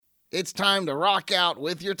It's time to rock out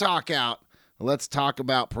with your talk out. Let's talk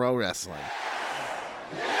about pro wrestling.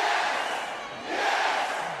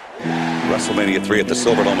 WrestleMania 3 at the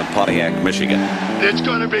Silverdome in Pontiac, Michigan. It's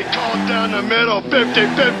going to be called down the middle,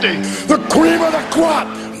 50-50. The cream of the crop.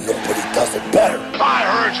 Nobody does it better. I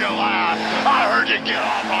heard you laugh. I heard you get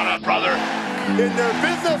off on it, brother. In their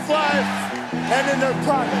business life and in their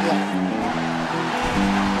private life.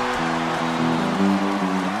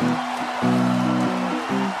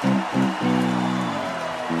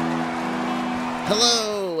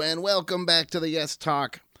 Hello, and welcome back to the Yes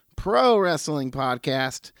Talk Pro Wrestling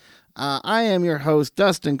Podcast. I am your host,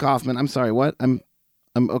 Dustin Kaufman. I'm sorry, what? I'm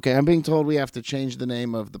okay. I'm being told we have to change the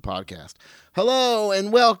name of the podcast. Hello,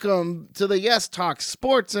 and welcome to the Yes Talk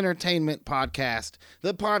Sports Entertainment Podcast,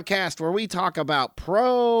 the podcast where we talk about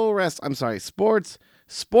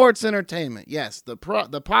sports entertainment. Yes, the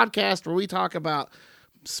podcast where we talk about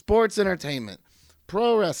sports entertainment.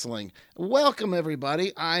 Pro wrestling. Welcome,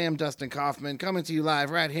 everybody. I am Dustin Kaufman, coming to you live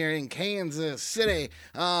right here in Kansas City.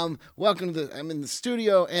 Welcome to I'm in the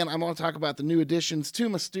studio, and I'm going to talk about the new additions to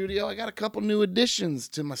my studio. I got a couple new additions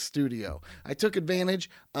to my studio. I took advantage.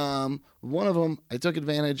 One of them, I took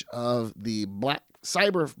advantage of the Black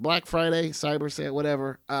Friday, Cyber Sale,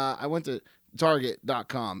 whatever. I went to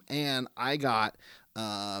Target.com, and I got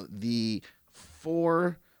the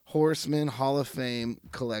 4 Horsemen Hall of Fame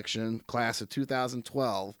collection, class of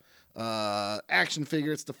 2012 action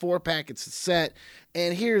figure. It's the 4-pack. It's a set,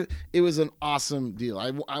 and here it was an awesome deal.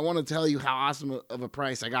 I want to tell you how awesome of a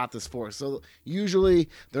price I got this for. So usually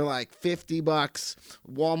they're like $50.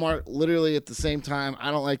 Walmart literally at the same time.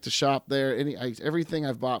 I don't like to shop there. Everything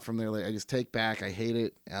I've bought from there, I just take back. I hate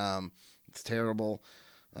it. It's terrible.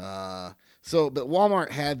 But Walmart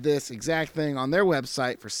had this exact thing on their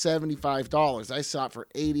website for $75. I saw it for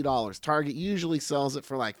 $80. Target usually sells it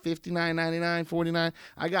for like $59.99, $49.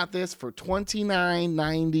 I got this for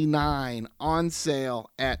 $29.99 on sale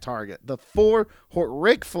at Target. The 4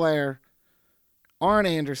 Ric Flair, Arn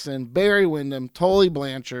Anderson, Barry Windham, Tully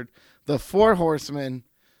Blanchard, the 4 Horsemen,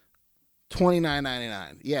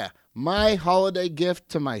 $29.99. Yeah, my holiday gift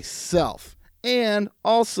to myself. And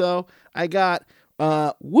also, I got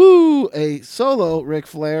a solo Ric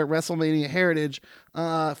Flair WrestleMania Heritage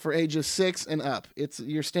for ages 6 and up. It's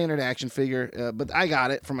your standard action figure, but I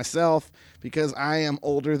got it for myself because I am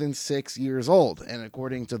older than 6 years old, and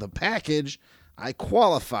according to the package, I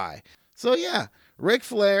qualify. So yeah, Ric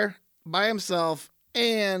Flair by himself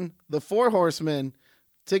and the 4 Horsemen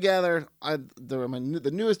together. They're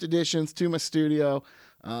the newest additions to my studio.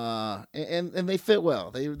 And they fit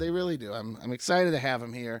well. They really do. I'm excited to have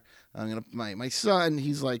them here. My son,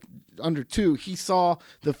 he's like under 2. He saw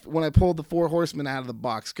when I pulled the 4 Horsemen out of the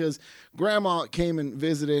box because Grandma came and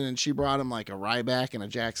visited and she brought him like a Ryback and a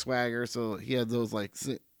Jack Swagger. So he had those like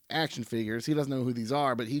action figures. He doesn't know who these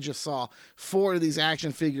are, but he just saw 4 of these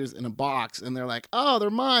action figures in a box and they're like, oh,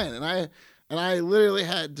 they're mine. And I literally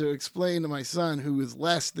had to explain to my son, who is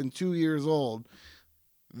less than 2 years old,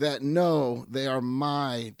 that no, they are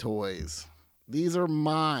my toys. These are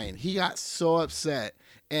mine. He got so upset,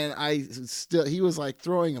 and he was like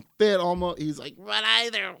throwing a fit almost. He's like, why?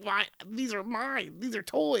 These are mine. These are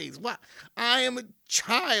toys. What? I am a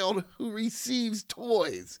child who receives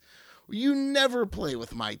toys. You never play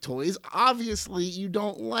with my toys. Obviously, you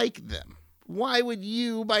don't like them. Why would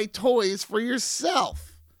you buy toys for yourself?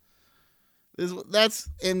 He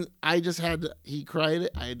cried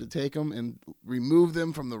it. I had to take him and remove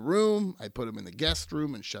them from the room. I put him in the guest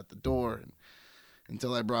room and shut the door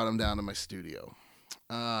until I brought him down to my studio.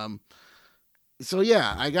 So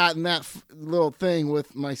yeah, I got in that little thing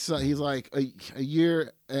with my son. He's like a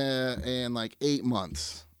year and like 8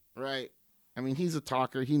 months, right? I mean, he's a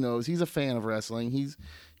talker. He knows. He's a fan of wrestling. He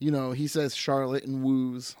says Charlotte and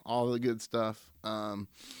woos, all the good stuff.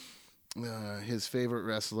 His favorite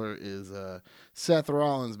wrestler is Seth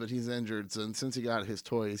Rollins, but he's injured. And since he got his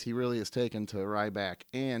toys, he really is taken to Ryback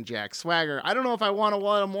and Jack Swagger. I don't know if I want to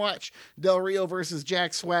let him watch Del Rio versus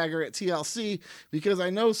Jack Swagger at TLC because I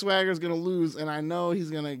know Swagger's going to lose, and I know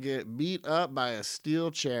he's going to get beat up by a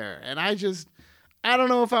steel chair. And I don't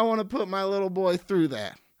know if I want to put my little boy through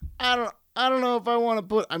that. I don't know if I want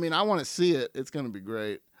to I want to see it. It's going to be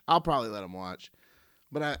great. I'll probably let him watch.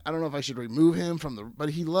 But I don't know if I should remove him but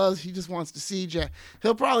he just wants to see Jack.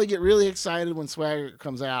 He'll probably get really excited when Swagger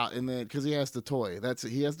comes out, and then, cause he has the toy.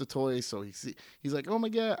 He has the toy. So he's like, oh my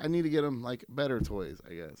God, I need to get him like better toys,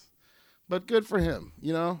 I guess. But good for him,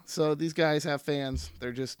 so these guys have fans.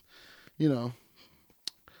 They're just,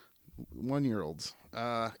 1-year-olds.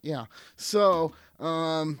 Yeah. So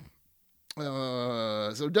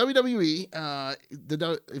WWE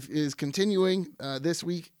is continuing this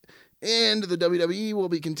week. And the WWE will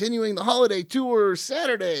be continuing the holiday tour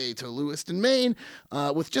Saturday to Lewiston, Maine,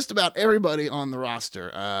 with just about everybody on the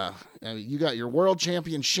roster. You got your world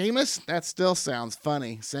champion Sheamus. That still sounds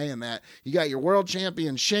funny saying that. You got your world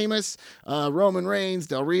champion Sheamus, Roman Reigns,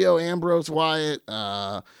 Del Rio, Ambrose Wyatt,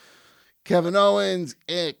 Kevin Owens,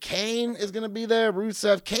 Kane is going to be there.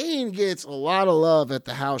 Rusev. Kane gets a lot of love at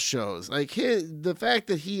the house shows. Like the fact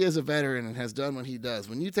that he is a veteran and has done what he does.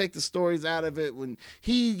 When you take the stories out of it, when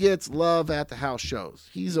he gets love at the house shows,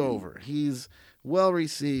 he's over. He's well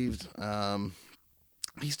received.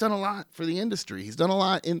 He's done a lot for the industry. He's done a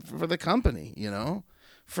lot for the company.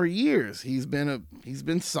 For years he's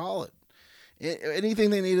been solid.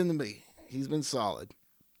 Anything they need him to be, he's been solid.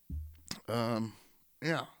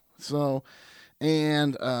 Yeah. So,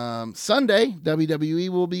 and Sunday, WWE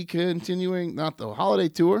will be continuing, not the holiday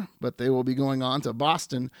tour, but they will be going on to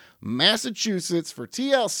Boston, Massachusetts for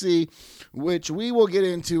TLC, which we will get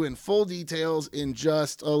into in full details in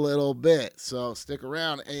just a little bit. So stick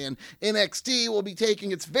around. And NXT will be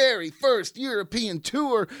taking its very first European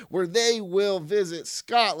tour where they will visit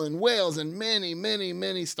Scotland, Wales, and many, many,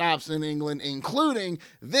 many stops in England, including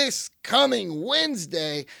this coming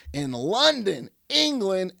Wednesday in London,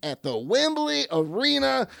 England, at the Wembley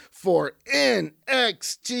Arena for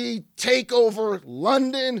NXT TakeOver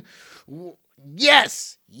London.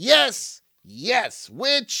 Yes,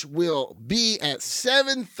 which will be at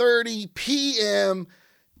 7:30 p.m.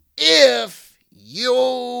 if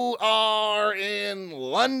you are in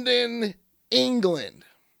London, England.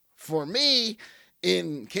 For me,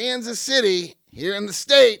 in Kansas City, here in the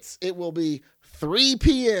States, it will be 3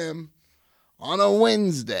 p.m. on a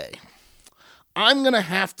Wednesday. I'm going to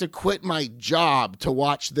have to quit my job to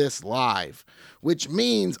watch this live, which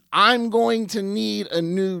means I'm going to need a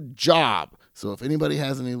new job. So if anybody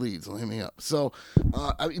has any leads, hit me up. So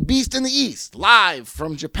Beast in the East, live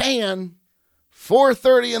from Japan,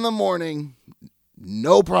 4:30 in the morning,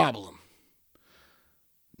 no problem.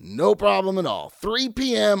 No problem at all. 3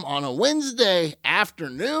 p.m. on a Wednesday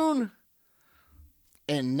afternoon.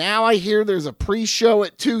 And now I hear there's a pre-show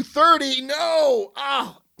at 2:30. No!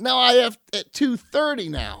 Now I have at 2:30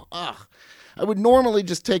 now. I would normally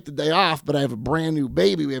just take the day off, but I have a brand new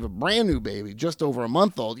baby. We have a brand new baby, just over a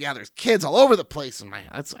month old. Yeah, there's kids all over the place in my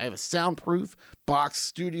house. I have a soundproof box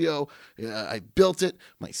studio. I built it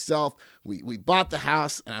myself. We bought the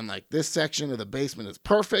house, and I'm like, this section of the basement is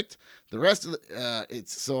perfect. The rest of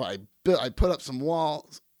I put up some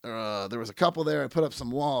walls. There was a couple there. I put up some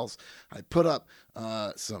walls. I put up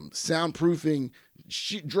some soundproofing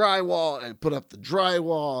drywall. I put up the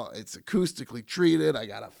drywall. It's acoustically treated. I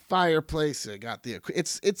got a fireplace. I got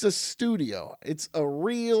it's a studio. It's a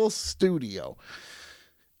real studio.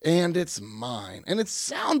 And it's mine. And it's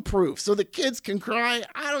soundproof so the kids can cry.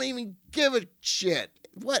 I don't even give a shit.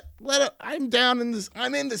 I'm down in this.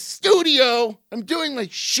 I'm in the studio. I'm doing my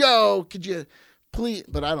show. Could you please?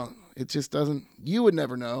 But I don't. It just doesn't. You would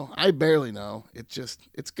never know. I barely know.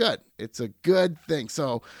 It's good. It's a good thing.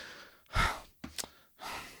 So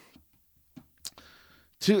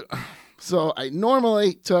I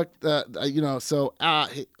normally took a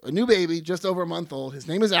new baby, just over a month old. His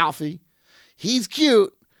name is Alfie. He's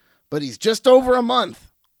cute, but he's just over a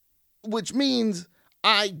month, which means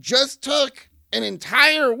I just took an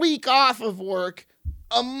entire week off of work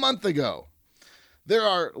a month ago. There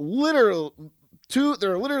are literally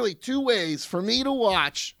two ways for me to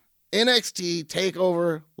watch NXT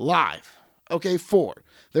TakeOver live. Okay, 4.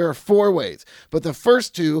 There are 4 ways. But the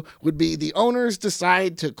first 2 would be the owners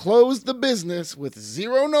decide to close the business with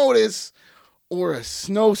 0 notice, or a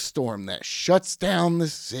snowstorm that shuts down the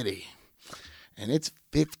city. And it's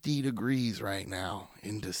 50 degrees right now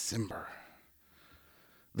in December.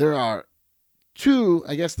 There are 2,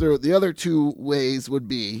 I guess the other 2 ways would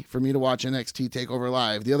be for me to watch NXT TakeOver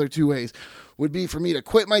live. The other 2 ways would be for me to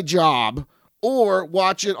quit my job or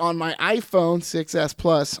watch it on my iPhone 6S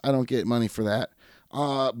Plus. I don't get money for that,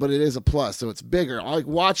 but it is a plus, so it's bigger. I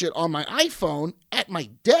watch it on my iPhone at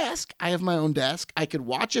my desk. I have my own desk. I could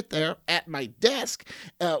watch it there at my desk,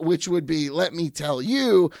 which would be, let me tell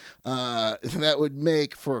you, that would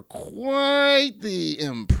make for quite the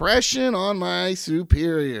impression on my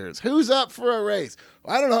superiors. Who's up for a raise?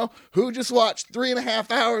 I don't know. Who just watched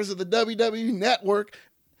 3.5 hours of the WWE Network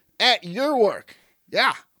at your work?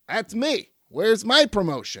 Yeah, that's me. Where's my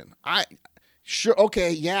promotion?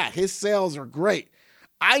 Okay, yeah, his sales are great.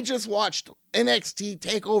 I just watched NXT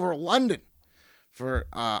TakeOver London for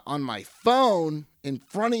on my phone in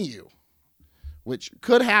front of you, which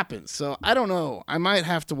could happen. So I don't know. I might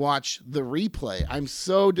have to watch the replay. I'm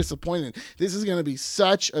so disappointed. This is going to be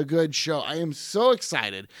such a good show. I am so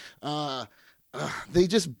excited. they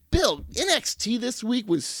just built. NXT this week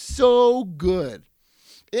was so good.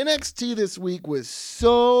 NXT this week was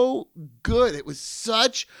so good. It was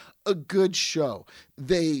such a good show.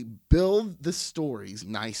 They build the stories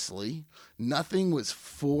nicely. Nothing was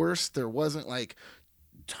forced. There wasn't like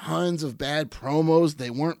tons of bad promos. They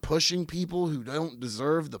weren't pushing people who don't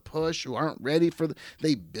deserve the push, who aren't ready for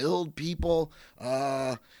they build people.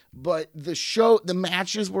 But the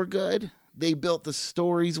matches were good. They built the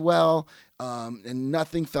stories well, and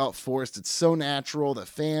nothing felt forced. It's so natural. The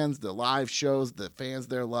fans, the live shows, the fans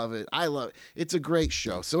there love it. I love it. It's a great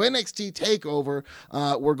show. So NXT TakeOver,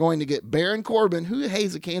 we're going to get Baron Corbin, who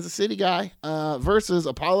he's a Kansas City guy, versus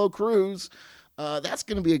Apollo Crews. That's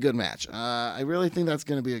going to be a good match. I really think that's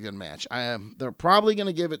going to be a good match. They're probably going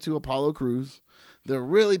to give it to Apollo Crews. They're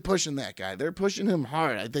really pushing that guy. They're pushing him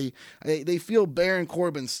hard. They feel Baron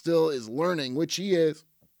Corbin still is learning, which he is.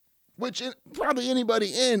 Which probably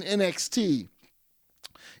anybody in NXT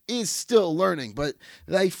is still learning, but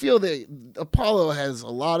I feel that Apollo has a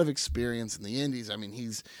lot of experience in the indies. I mean,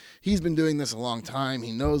 he's been doing this a long time.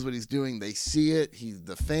 He knows what he's doing. They see it.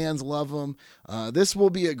 The fans love him. This will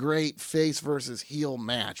be a great face versus heel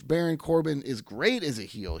match. Baron Corbin is great as a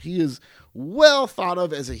heel. He is well thought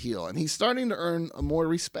of as a heel, and he's starting to earn more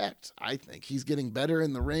respect. I think he's getting better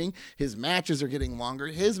in the ring. His matches are getting longer.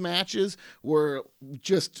 His matches were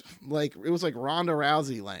just like, it was like Ronda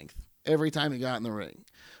Rousey length every time he got in the ring.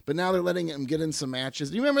 But now they're letting him get in some matches.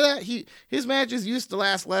 Do you remember that? His matches used to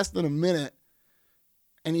last less than a minute,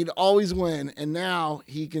 and he'd always win. And now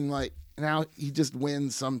he just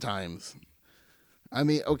wins sometimes. I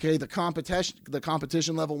mean, okay, the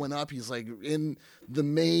competition level went up. He's like in the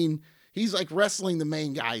main. He's like wrestling the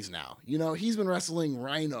main guys now. You know, he's been wrestling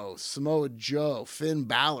Rhino, Samoa Joe, Finn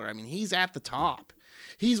Balor. I mean, he's at the top.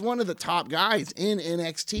 He's one of the top guys in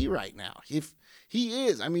NXT right now. If he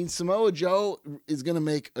is, I mean, Samoa Joe is going to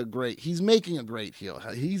make he's making a great heel.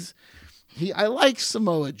 I like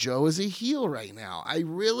Samoa Joe as a heel right now. I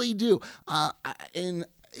really do. And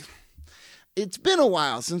it's been a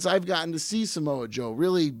while since I've gotten to see Samoa Joe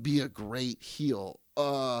really be a great heel.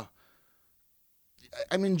 I'm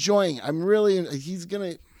enjoying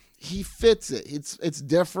it. He fits it. It's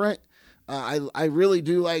different. I really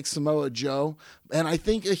do like Samoa Joe, and I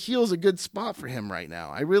think a heel's a good spot for him right now.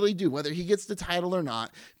 I really do. Whether he gets the title or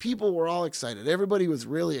not, people were all excited. Everybody was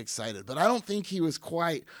really excited, but I don't think he was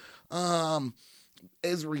quite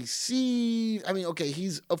as received. I mean, okay,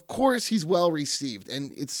 he's well received,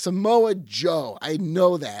 and it's Samoa Joe. I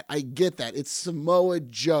know that. I get that. It's Samoa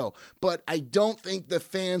Joe, but I don't think the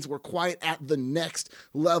fans were quite at the next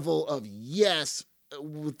level of yes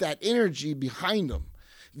with that energy behind him.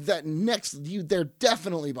 They're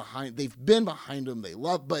definitely behind. They've been behind him. They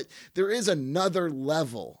love, but there is another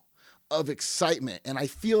level of excitement, and I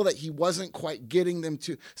feel that he wasn't quite getting them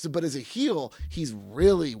to. But as a heel, he's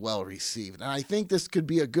really well received, and I think this could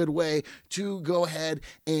be a good way to go ahead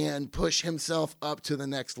and push himself up to the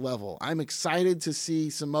next level. I'm excited to see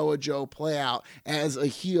Samoa Joe play out as a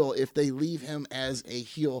heel if they leave him as a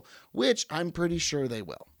heel, which I'm pretty sure they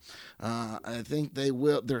will. I think they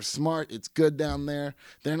will. They're smart. It's good down there.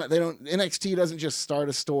 NXT doesn't just start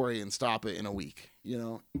a story and stop it in a week. You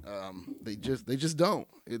know, they just don't.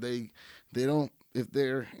 They don't if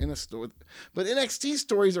they're in a story. But NXT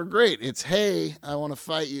stories are great. It's, hey, I want to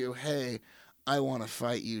fight you. Hey, I want to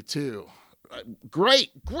fight you too. Great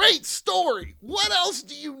story. What else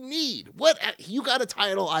do you need? You got a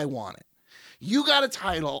title? I want it. You got a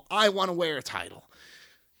title? I want to wear a title.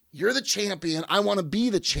 You're the champion. I want to be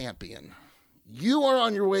the champion. You are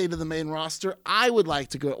on your way to the main roster. I would like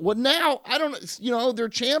to go. Well, now, I don't, their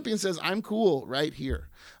champion says, I'm cool right here.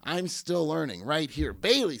 I'm still learning right here.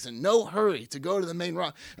 Bayley's in no hurry to go to the main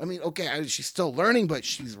roster. I mean, okay, she's still learning, but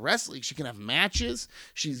she's wrestling. She can have matches.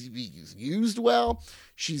 She's used well.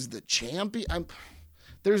 She's the champion.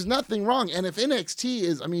 There's nothing wrong. And if NXT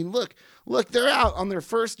is, I mean, look, they're out on their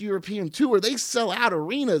first European tour. They sell out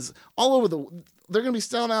arenas all over they're going to be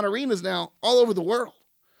selling out arenas now all over the world.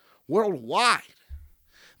 Worldwide.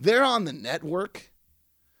 They're on the network.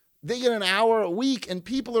 They get an hour a week and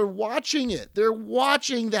people are watching it. They're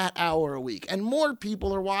watching that hour a week, and more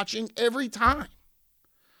people are watching every time.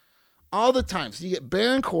 All the time. So you get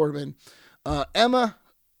Baron Corbin, Emma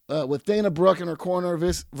with Dana Brooke in her corner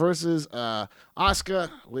versus Asuka,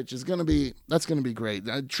 which is going to be great.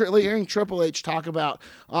 Hearing Triple H talk about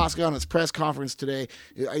Asuka on his press conference today,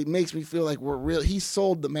 it makes me feel like he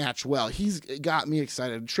sold the match well. He's got me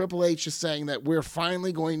excited. Triple H is saying that we're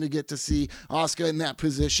finally going to get to see Asuka in that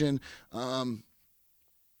position. We're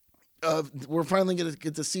finally going to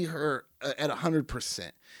get to see her at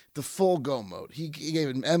 100%. the full go mode. He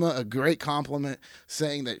gave Emma a great compliment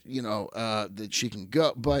saying that, that she can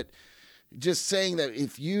go, but just saying that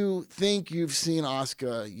if you think you've seen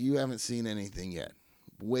Asuka, you haven't seen anything yet.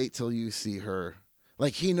 Wait till you see her.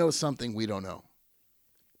 Like, he knows something we don't know.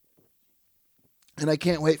 And I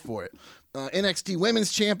can't wait for it. NXT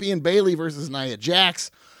Women's Champion Bayley versus Nia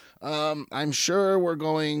Jax. I'm sure we're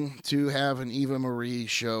going to have an Eva Marie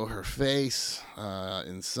show her face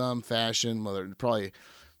in some fashion, whether probably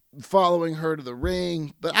following her to the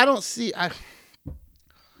ring. But I don't see. I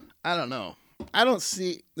don't know. I don't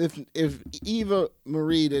see if Eva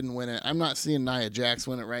Marie didn't win it. I'm not seeing Nia Jax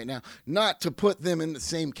win it right now. Not to put them in the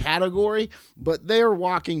same category, but they're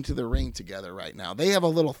walking to the ring together right now. They have a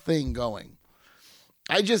little thing going.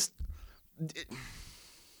 I just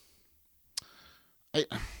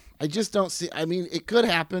don't see. I mean, it could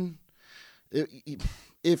happen.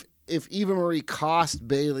 If Eva Marie cost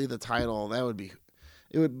Bayley the title, that would be.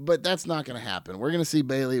 It would, but that's not going to happen. We're going to see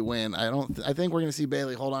Bayley win. I think we're going to see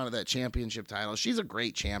Bayley hold on to that championship title. She's a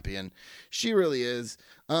great champion. She really is.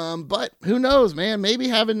 But who knows, man? Maybe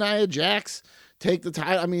having Nia Jax take the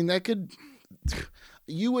title. I mean, that could.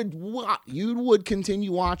 You would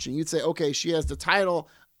continue watching. You'd say, okay, she has the title.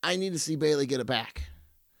 I need to see Bayley get it back.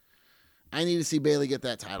 I need to see Bayley get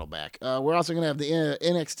that title back. We're also going to have the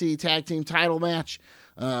NXT Tag Team title match.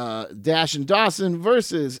 Dash and Dawson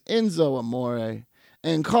versus Enzo Amore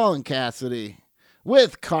and Colin Cassidy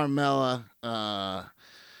with Carmella. I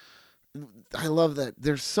love that.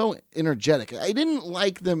 They're so energetic. I didn't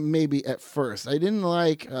like them maybe at first. I didn't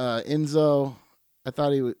like Enzo. I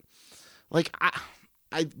thought he would.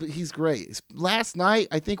 He's great. Last night,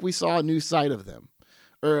 I think we saw a new side of them.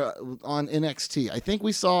 Or on NXT. I think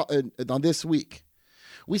we saw, on this week,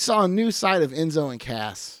 we saw a new side of Enzo and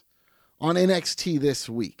Cass on NXT this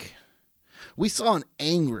week. We saw an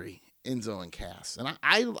angry Enzo and Cass, and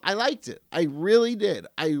I liked it. I really did.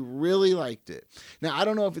 I really liked it. Now, I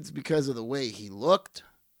don't know if it's because of the way he looked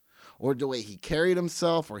or the way he carried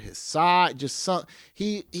himself or his side.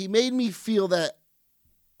 He made me feel that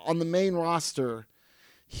on the main roster,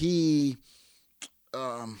 he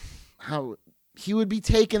would be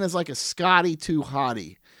taken as like a Scotty 2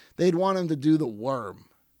 Hottie. They'd want him to do the worm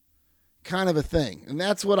kind of a thing. And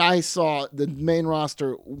that's what I saw the main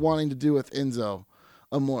roster wanting to do with Enzo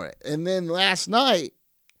Amore. And then last night,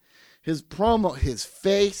 his promo, his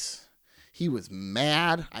face, he was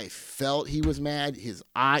mad. I felt he was mad. His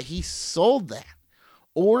eye, he sold that.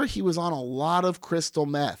 Or he was on a lot of crystal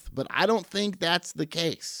meth. But I don't think that's the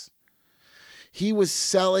case. He was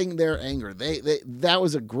selling their anger. That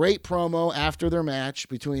was a great promo after their match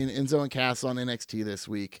between Enzo and Cass on NXT this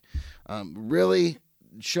week. Really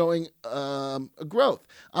showing growth.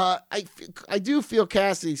 I do feel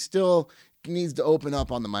Cassidy still needs to open up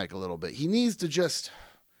on the mic a little bit. He needs to just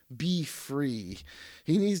be free.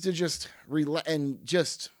 He needs to just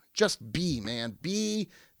just be, man. Be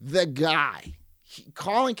the guy.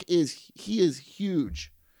 Colin is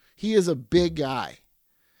huge. He is a big guy.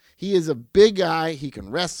 He is a big guy. He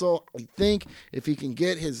can wrestle. I think if he can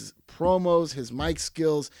get his promos, his mic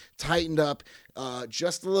skills tightened up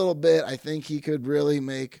just a little bit, I think he could really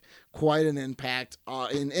make quite an impact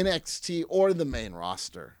in NXT or the main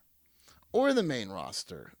roster.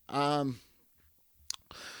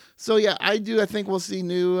 So yeah, I think we'll see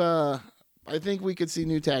new. I think we could see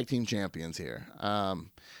new tag team champions here.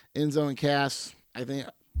 Enzo and Cass. I think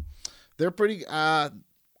they're pretty.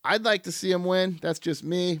 I'd like to see them win. That's just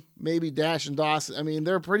me. Maybe Dash and Dawson. I mean,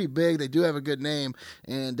 they're pretty big. They do have a good name.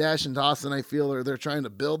 And Dash and Dawson, I feel, they're trying to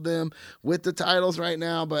build them with the titles right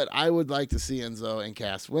now. But I would like to see Enzo and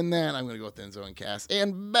Cass win that. I'm going to go with Enzo and Cass.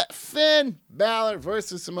 And Finn Balor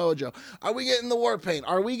versus Samoa Joe. Are we getting the war paint?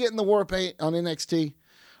 Are we getting the war paint on NXT?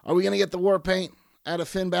 Are we going to get the war paint out of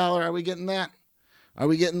Finn Balor? Are we getting that? Are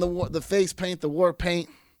we getting the face paint, the war paint?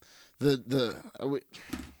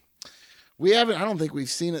 We haven't. I don't think we've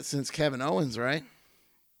seen it since Kevin Owens, right?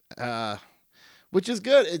 Which is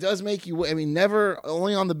good. It does make you. I mean, never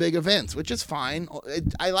only on the big events, which is fine.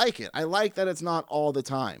 I like it. I like that it's not all the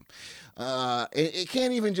time. It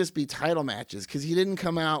can't even just be title matches because he didn't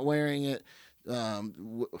come out wearing it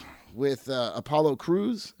with Apollo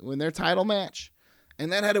Crews when their title match,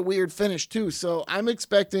 and that had a weird finish too. So I'm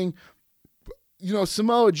expecting.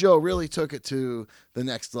 Samoa Joe really took it to the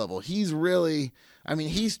next level. He's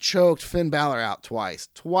choked Finn Balor out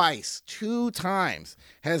twice, 2 times,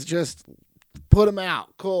 has just put him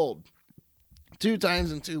out cold 2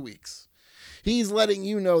 times in 2 weeks. He's letting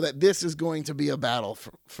you know that this is going to be a battle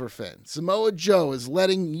for Finn. Samoa Joe is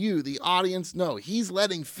letting you, the audience, know. He's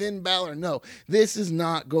letting Finn Balor know this is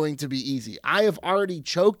not going to be easy. I have already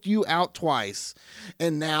choked you out twice,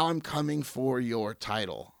 and now I'm coming for your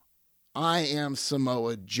title. I am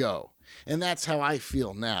Samoa Joe. And that's how I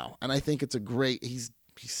feel now. And I think it's a great, he's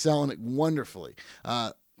selling it wonderfully.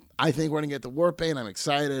 I think we're going to get the War Paint. I'm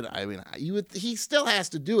excited. I mean, he still has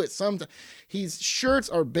to do it sometime. His shirts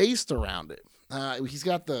are based around it. He's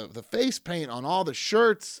got the face paint on all the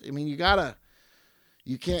shirts. I mean, you can't,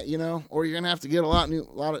 or you're going to have to get you're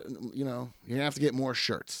going to have to get more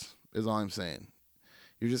shirts is all I'm saying.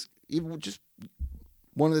 You're just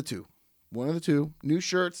one of the two, new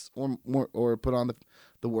shirts or put on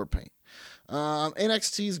the War Paint.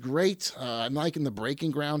 NXT is great. I'm liking the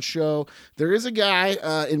Breaking Ground show. There is a guy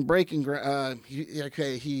in Breaking Ground.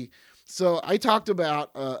 So I talked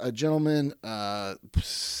about a gentleman a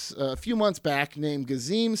few months back named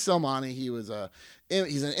Gazim Salmani. He's an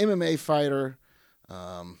MMA fighter.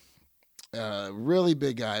 Really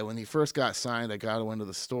big guy. When he first got signed, I got into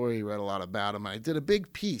the story, read a lot about him. I did a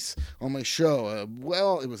big piece on my show.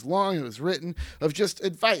 It was long, it was written, of just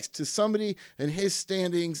advice to somebody in his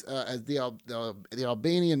standings as the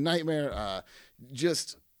Albanian Nightmare,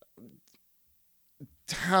 just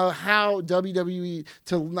how WWE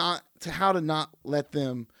how to not let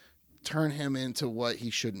them turn him into what he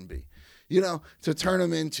shouldn't be. To turn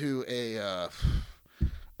him into a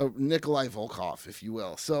Nikolai Volkov, if you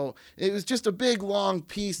will. So it was just a big, long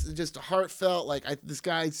piece, just heartfelt. This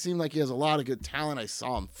guy seemed like he has a lot of good talent. I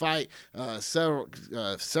saw him fight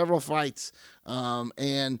several fights,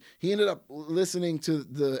 and he ended up listening to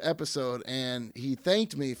the episode, and he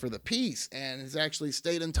thanked me for the piece, and has actually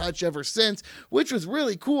stayed in touch ever since, which was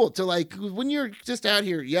really cool. To when you're just out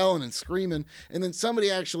here yelling and screaming, and then somebody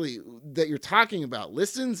actually that you're talking about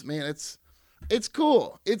listens, man, it's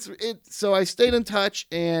cool. So I stayed in touch,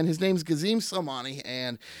 and his name's Gazim Salmani,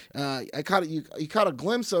 and you caught a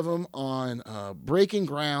glimpse of him on Breaking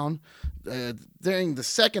Ground during the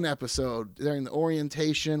second episode, during the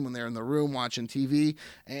orientation when they're in the room watching TV.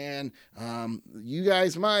 And you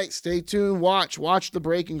guys might stay tuned, watch the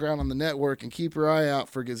Breaking Ground on the network, and keep your eye out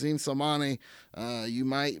for Gazim Salmani. You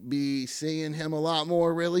might be seeing him a lot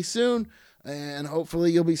more really soon. And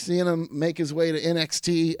hopefully you'll be seeing him make his way to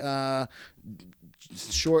NXT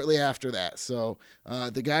shortly after that. So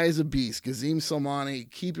the guy is a beast. Gazim Salmani,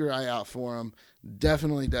 keep your eye out for him.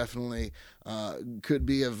 Definitely could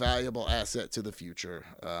be a valuable asset to the future.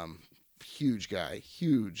 Huge guy.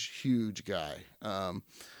 Huge guy.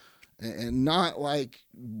 And not like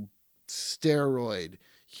steroid.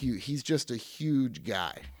 He's just a huge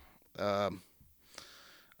guy.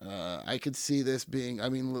 I could see this being,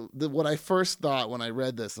 what I first thought when I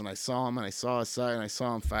read this and I saw him and I saw his side and I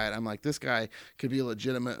saw him fight, I'm like, this guy could be a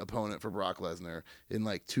legitimate opponent for Brock Lesnar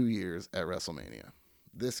in 2 years at WrestleMania.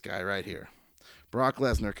 This guy right here. Brock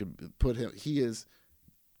Lesnar could put him,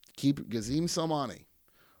 keep Gazim Salmani.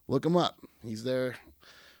 Look him up. He's there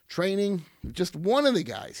training, just one of the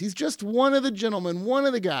guys. He's just one of the gentlemen, one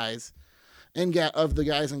of the guys. Of the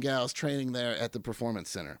guys and gals training there at the Performance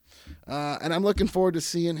Center. And I'm looking forward to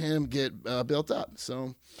seeing him get built up.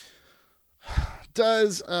 So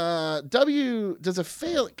does a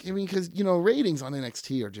fail? Because, ratings on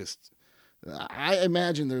NXT are just, I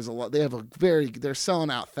imagine there's a lot. They have they're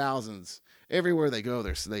selling out thousands. Everywhere they go,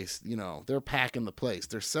 they're packing the place.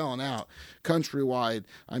 They're selling out countrywide.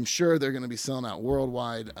 I'm sure they're going to be selling out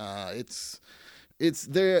worldwide. They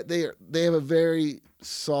have a very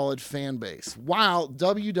solid fan base, while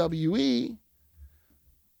WWE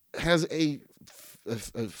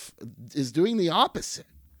is doing the opposite.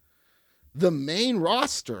 The main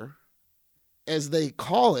roster, as they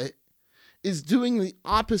call it, is doing the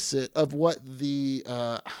opposite of what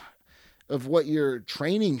your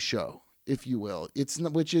training show, if you will. It's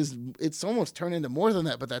almost turned into more than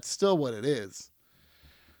that, but that's still what it is.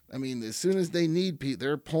 As soon as they need Pete,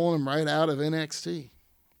 they're pulling them right out of NXT.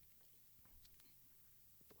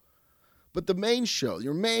 But the main show,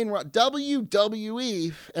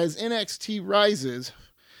 WWE, as NXT rises,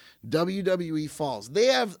 WWE falls.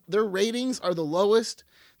 Their ratings are the lowest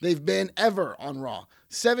they've been ever on Raw.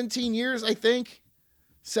 17 years, I think.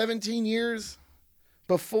 17 years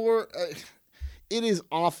before. It is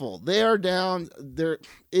awful. They are down.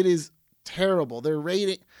 It is terrible. Their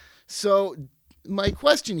rating. So my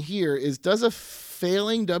question here is, does a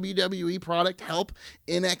failing WWE product help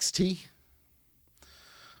NXT?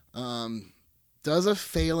 Does a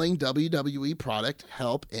failing WWE product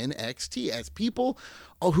help NXT? As people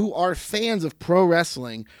who are fans of pro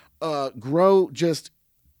wrestling grow just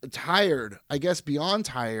tired, I guess beyond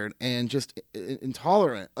tired, and just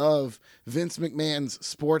intolerant of Vince McMahon's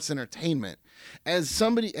sports entertainment. As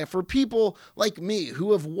somebody, for people like me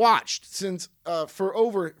who have watched since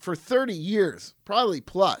for 30 years, probably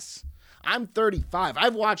plus. I'm 35.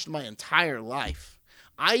 I've watched my entire life.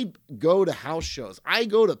 I go to house shows. I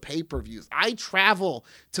go to pay-per-views. I travel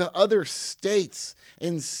to other states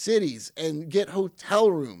and cities and get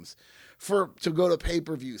hotel rooms to go to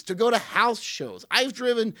pay-per-views, to go to house shows. I've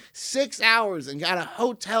driven 6 hours and got a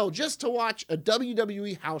hotel just to watch a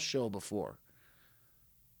WWE house show before.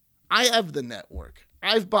 I have the network.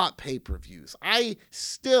 I've bought pay-per-views. I'm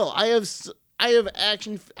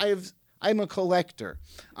a collector.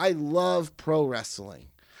 I love pro wrestling.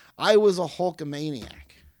 I was a Hulkamaniac.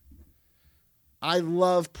 I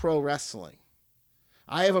love pro wrestling.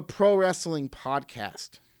 I have a pro wrestling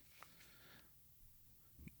podcast.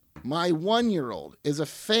 My 1-year-old is a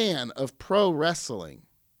fan of pro wrestling.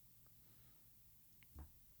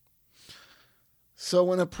 So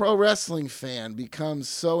when a pro wrestling fan becomes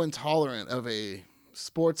so intolerant of a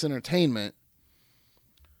sports entertainment,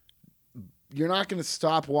 you're not going to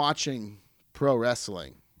stop watching pro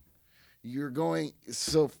wrestling. You're going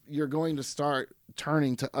to start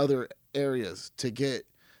turning to other areas to get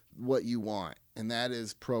what you want, and that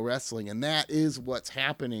is pro wrestling, and that is what's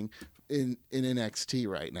happening in NXT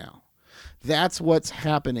right now. That's what's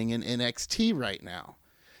happening in NXT right now.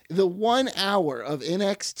 The 1 hour of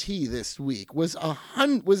NXT this week was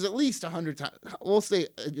at least 100 times. We'll say,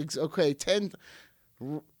 okay,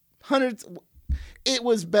 100. It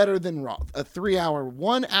was better than Raw. A 3 hour,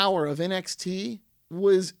 1 hour of NXT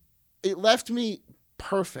it left me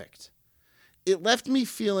perfect. It left me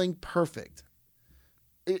feeling perfect.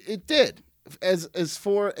 It did. As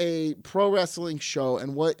for a pro wrestling show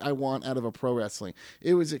and what I want out of a pro wrestling,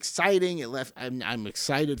 it was exciting. I'm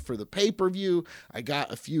excited for the pay-per-view. I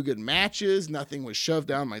got a few good matches. Nothing was shoved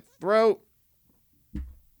down my throat.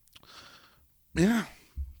 Yeah.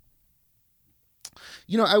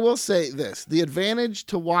 I will say this. The advantage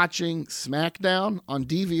to watching SmackDown on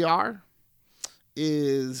DVR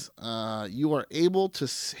is you are able to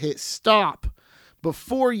hit stop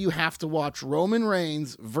before you have to watch Roman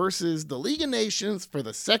Reigns versus the League of Nations for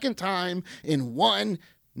the second time in one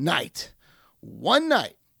night. One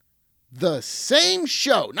night. The same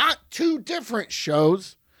show, not two different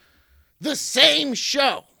shows. The same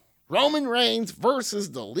show. Roman Reigns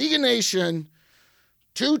versus the League of Nations,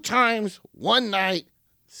 2 times, one night,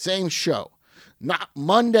 same show. Not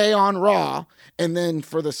Monday on Raw, and then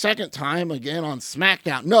for the second time again on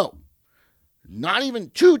SmackDown. No. Not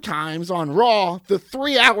even 2 times on Raw, the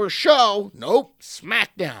 3-hour show. Nope,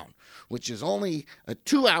 SmackDown, which is only a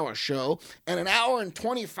 2-hour show, and 1 hour and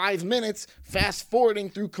 25 minutes fast forwarding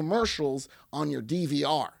through commercials on your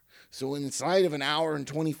DVR. So inside of 1 hour and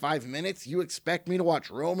 25 minutes, you expect me to watch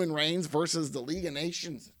Roman Reigns versus the League of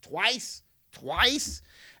Nations twice? Twice?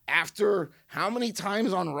 After how many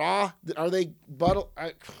times on Raw are they?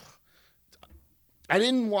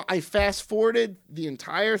 I fast forwarded the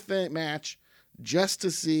entire match just to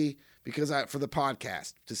see, for the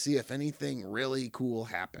podcast, to see if anything really cool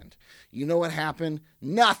happened. You know what happened?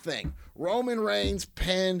 Nothing. Roman Reigns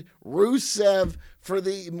pinned Rusev for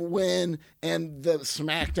the win, and the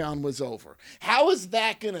SmackDown was over. How is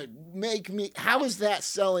that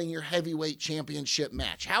selling your heavyweight championship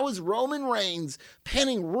match? How is Roman Reigns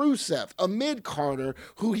pinning Rusev, a mid-carder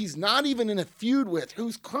who he's not even in a feud with,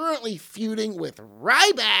 who's currently feuding with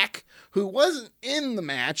Ryback, who wasn't in the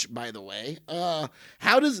match, by the way?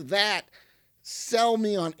 How does that sell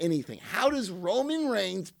me on anything? How does Roman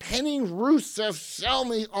Reigns pinning Rusev sell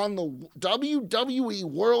me on the WWE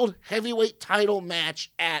World Heavyweight title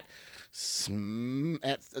match at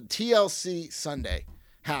TLC Sunday?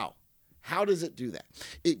 How does it do that?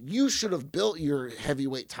 You should have built your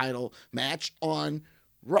heavyweight title match on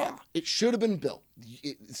Raw. It should have been built.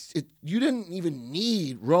 You didn't even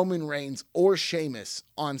need Roman Reigns or Sheamus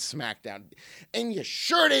on SmackDown. And you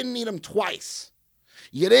sure didn't need them twice.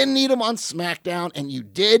 You didn't need them on SmackDown, and you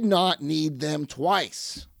did not need them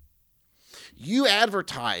twice. You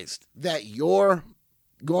advertised that you're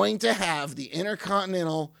going to have the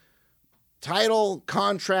Intercontinental title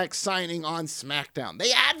contract signing on SmackDown.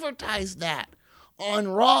 They advertised that on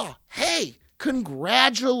Raw. Hey,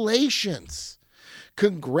 congratulations.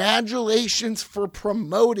 Congratulations for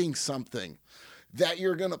promoting something that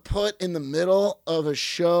you're going to put in the middle of a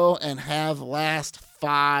show and have last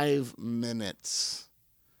 5 minutes.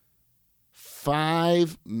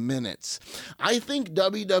 5 minutes. I think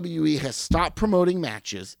WWE has stopped promoting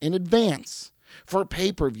matches in advance for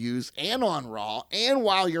pay-per-views and on Raw and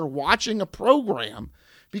while you're watching a program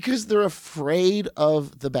Because they're afraid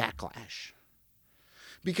of the backlash.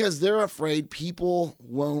 Because they're afraid people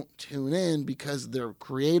won't tune in because their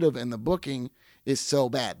creative and the booking is so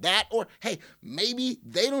bad. That, or, hey, maybe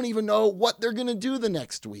they don't even know what they're going to do the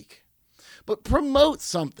next week. But promote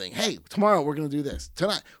something. Hey, tomorrow we're going to do this.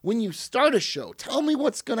 Tonight, when you start a show, tell me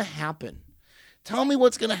what's going to happen. Tell me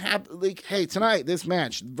what's going to happen. Like, hey, tonight, this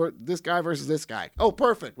match, this guy versus this guy. Oh,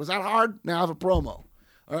 perfect. Was that hard? Now I have a promo.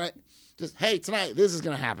 All right? Just, hey, tonight, this is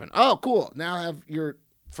going to happen. Oh, cool. Now I have your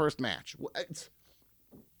first match.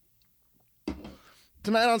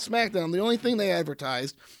 Tonight on SmackDown, the only thing they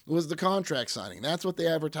advertised was the contract signing. That's what they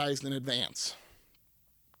advertised in advance.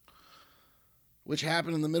 Which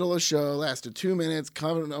happened in the middle of the show, lasted 2 minutes.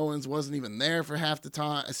 Kevin Owens wasn't even there for half the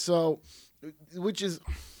time. So, which is...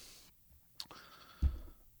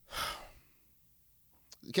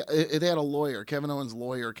 It had a lawyer. Kevin Owens'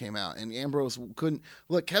 lawyer came out, and Ambrose couldn't...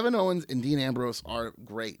 Look, Kevin Owens and Dean Ambrose are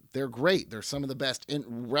great. They're great. They're some of the best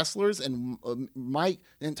wrestlers and mic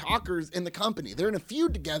and talkers in the company. They're in a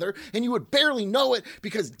feud together, and you would barely know it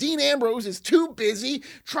because Dean Ambrose is too busy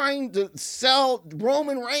trying to sell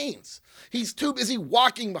Roman Reigns. He's too busy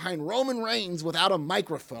walking behind Roman Reigns without a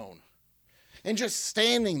microphone and just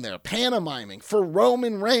standing there pantomiming for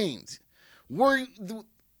Roman Reigns.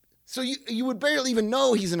 So you would barely even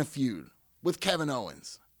know he's in a feud with Kevin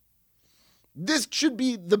Owens. This should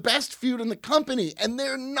be the best feud in the company, and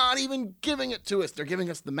they're not even giving it to us. They're giving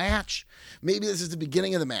us the match. Maybe this is the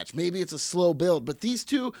beginning of the match. Maybe it's a slow build, but these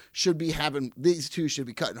two should be cutting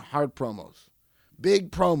hard promos, big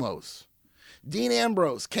promos. Dean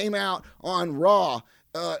Ambrose came out on Raw.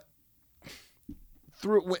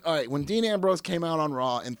 When Dean Ambrose came out on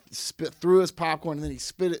Raw and threw his popcorn, and then he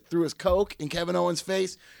spit it through his Coke in Kevin Owens'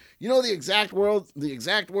 face. You know the exact words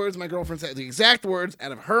my girlfriend said, the exact words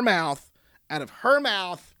out of her mouth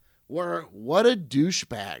were, "What a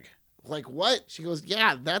douchebag." Like, what? She goes,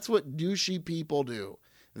 "Yeah, that's what douchey people do."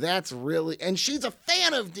 That's really, and she's a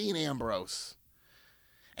fan of Dean Ambrose.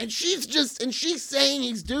 And she's saying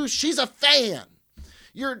he's douche. She's a fan.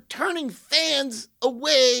 You're turning fans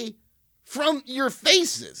away from your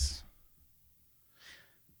faces.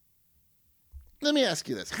 Let me ask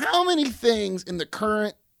you this. How many things in the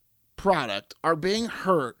current product are being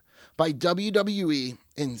hurt by WWE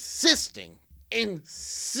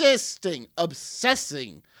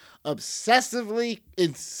obsessively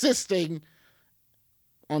insisting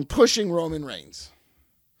on pushing Roman Reigns?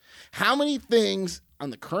 How many things on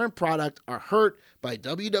the current product are hurt by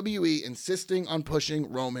WWE insisting on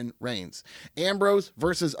pushing Roman Reigns? Ambrose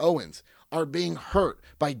versus Owens are being hurt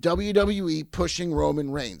by WWE pushing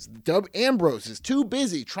Roman Reigns. Ambrose is too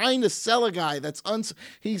busy trying to sell a guy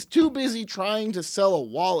he's too busy trying to sell a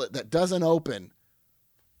wallet that doesn't open.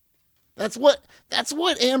 That's what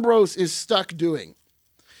Ambrose is stuck doing.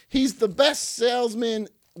 He's the best salesman,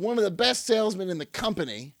 one of the best salesmen in the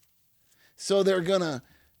company. So they're gonna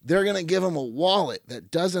give him a wallet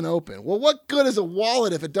that doesn't open. Well, what good is a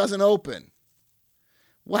wallet if it doesn't open?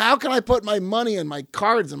 Well, how can I put my money and my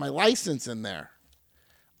cards and my license in there?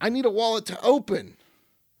 I need a wallet to open.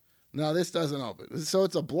 No, this doesn't open. So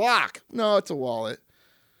it's a block. No, it's a wallet.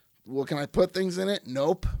 Well, can I put things in it?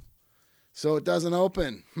 Nope. So it doesn't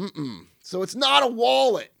open. So it's not a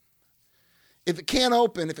wallet. If it can't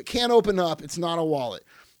open up, it's not a wallet.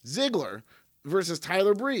 Ziggler versus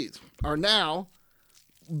Tyler Breeze are now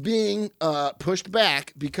being pushed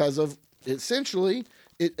back because of essentially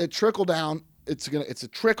a trickle down. It's a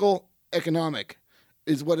trickle economic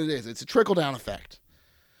is what it is. It's a trickle down effect.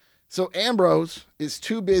 So Ambrose is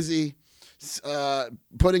too busy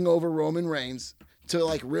putting over Roman Reigns to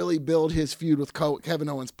like really build his feud with Kevin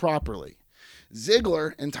Owens properly.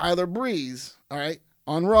 Ziggler and Tyler Breeze, all right,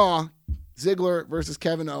 on Raw, Ziggler versus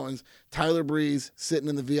Kevin Owens, Tyler Breeze sitting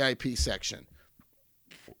in the VIP section.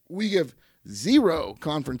 We give zero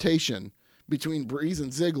confrontation between Breeze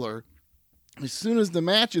and Ziggler. As soon as the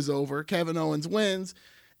match is over, Kevin Owens wins.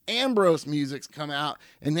 Ambrose music's come out,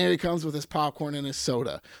 and there he comes with his popcorn and his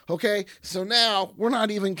soda. Okay, so now we're not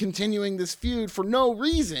even continuing this feud for no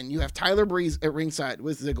reason. You have Tyler Breeze at ringside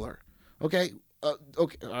with Ziggler. Okay,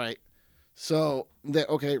 okay, all right. So,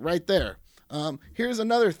 right there. Here's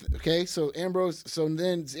another okay, so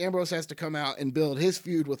then Ambrose has to come out and build his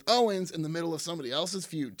feud with Owens in the middle of somebody else's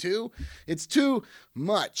feud too. It's too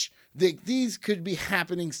much. These could be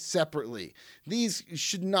happening separately. These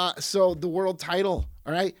should not. So the world title,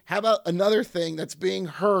 all right? How about another thing that's being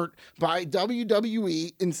hurt by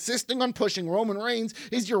WWE insisting on pushing Roman Reigns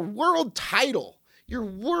is your world title. Your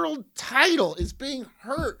world title is being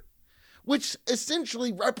hurt. which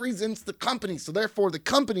essentially represents the company. So therefore, the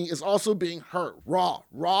company is also being hurt.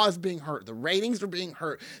 Raw is being hurt. The ratings are being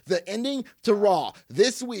hurt. The ending to Raw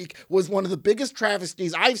this week was one of the biggest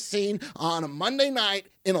travesties I've seen on a Monday night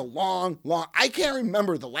in a long, I can't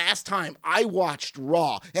remember the last time I watched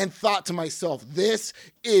Raw and thought to myself, this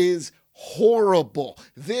is horrible.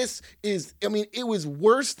 It was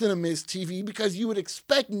worse than a Miz TV because you would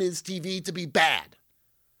expect Miz TV to be bad.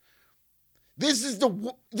 This is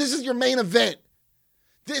your main event.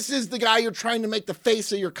 This is the guy you're trying to make the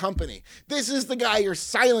face of your company. This is the guy you're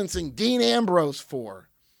silencing Dean Ambrose for.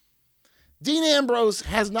 Dean Ambrose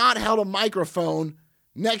has not held a microphone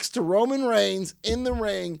next to Roman Reigns in the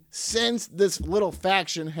ring since this little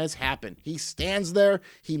faction has happened. He stands there,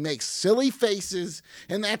 he makes silly faces,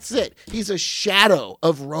 and that's it. He's a shadow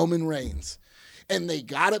of Roman Reigns. And they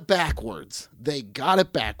got it backwards.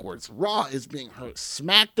 Raw is being hurt.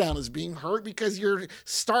 SmackDown is being hurt because you're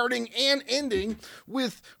starting and ending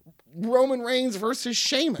with Roman Reigns versus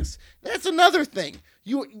Sheamus. That's another thing.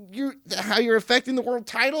 How you're affecting the world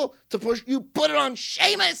title you put it on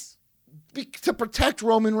Sheamus to protect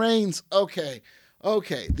Roman Reigns. Okay.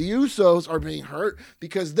 The Usos are being hurt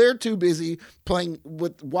because they're too busy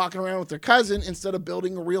walking around with their cousin instead of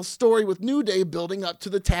building a real story with New Day building up to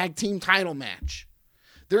the tag team title match.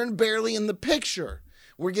 They're barely in the picture.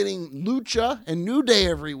 We're getting Lucha and New Day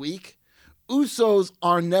every week. Usos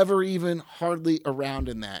are never even hardly around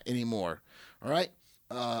in that anymore. All right.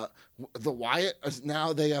 The Wyatt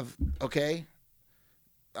now they have, okay.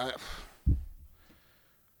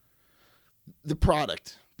 The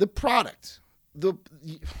product.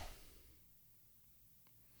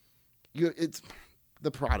 It's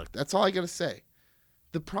the product. That's all I got to say.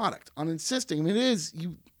 The product on insisting.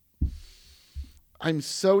 I'm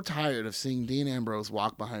so tired of seeing Dean Ambrose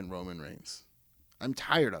walk behind Roman Reigns. I'm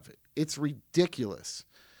tired of it. It's ridiculous.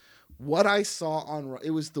 What I saw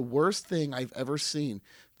it was the worst thing I've ever seen.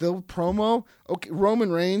 The promo, okay,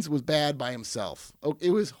 Roman Reigns was bad by himself.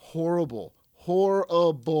 It was horrible.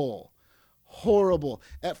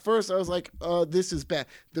 At first, I was like, this is bad.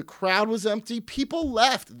 The crowd was empty. People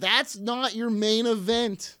left. That's not your main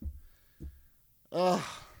event.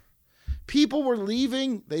 People were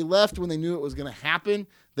leaving. They left when they knew it was going to happen.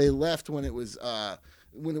 They left when it was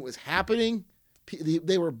happening.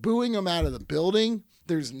 They were booing him out of the building.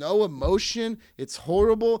 There's no emotion. It's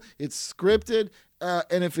horrible. It's scripted.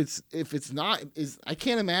 And if it's not, I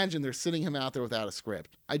can't imagine they're sitting him out there without a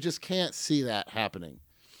script. I just can't see that happening.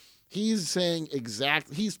 He's saying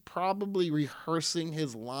he's probably rehearsing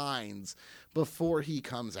his lines before he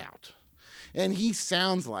comes out. And he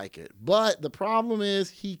sounds like it. But the problem is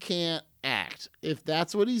he can't act. If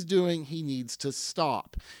that's what he's doing, he needs to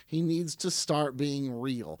stop. He needs to start being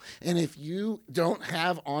real. And if you don't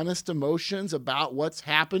have honest emotions about what's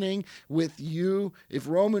happening with you, if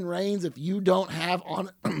you don't have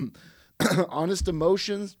honest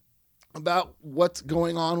emotions about what's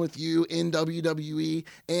going on with you in WWE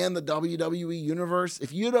and the WWE universe,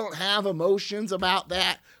 if you don't have emotions about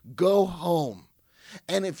that, go home.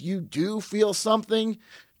 And if you do feel something,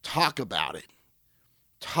 talk about it.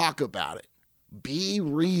 Be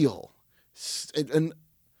real.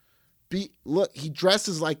 Look, he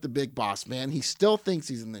dresses like the big boss man. He still thinks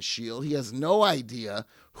he's in the Shield. He has no idea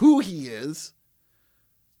who he is.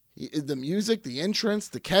 The music, the entrance,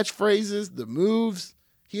 the catchphrases, the moves,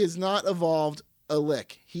 he has not evolved a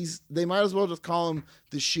lick. They might as well just call him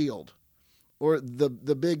the Shield or the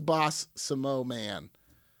big boss Samoan.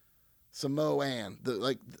 He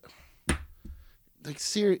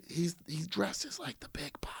dresses like the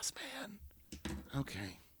big boss man.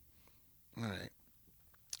 Okay. All right.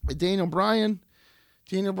 Daniel Bryan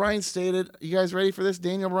stated, you guys ready for this?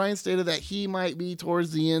 Daniel Bryan stated that he might be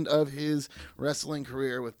towards the end of his wrestling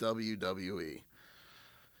career with WWE.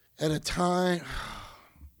 At a time,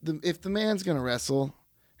 if the man's going to wrestle,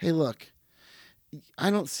 hey, look,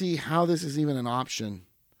 I don't see how this is even an option.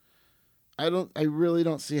 I really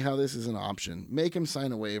don't see how this is an option. Make him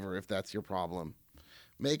sign a waiver if that's your problem.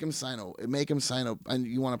 Make him sign and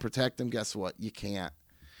you want to protect him. Guess what? You can't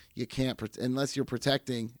unless you're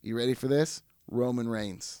protecting. You ready for this? Roman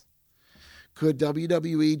Reigns. Could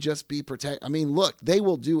WWE just be protect? I mean, look, they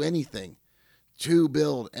will do anything to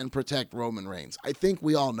build and protect Roman Reigns. I think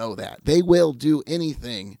we all know that. They will do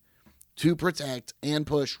anything to protect and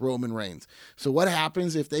push Roman Reigns. So what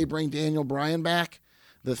happens if they bring Daniel Bryan back?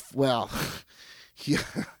 It's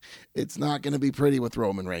not going to be pretty with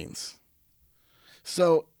Roman Reigns.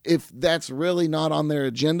 So if that's really not on their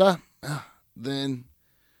agenda, then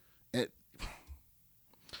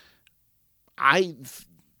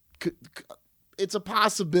it's a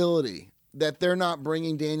possibility. that they're not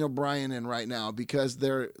bringing Daniel Bryan in right now because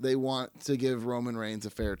they want to give Roman Reigns a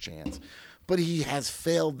fair chance. But he has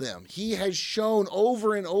failed them. He has shown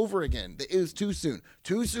over and over again that it was too soon.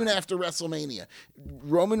 Too soon after WrestleMania.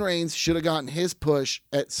 Roman Reigns should have gotten his push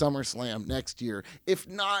at SummerSlam next year, if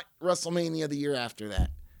not WrestleMania the year after that.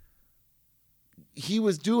 He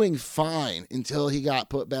was doing fine until he got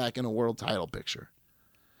put back in a world title picture.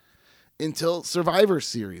 Until Survivor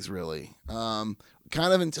Series, really. Kind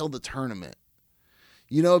of until the tournament.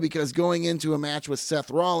 You know, because going into a match with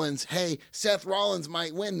Seth Rollins, hey, Seth Rollins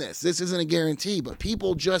might win this. This isn't a guarantee, but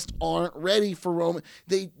people just aren't ready for Roman.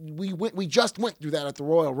 We just went through that at the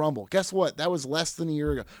Royal Rumble. Guess what? That was less than a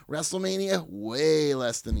year ago. WrestleMania, way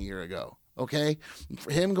less than a year ago. Okay,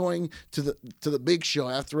 for him going to the big show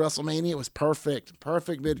after WrestleMania, it was perfect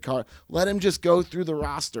mid card. Let him just go through the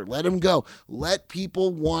roster. Let him go. Let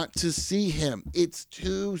people want to see him. It's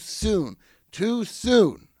too soon. Too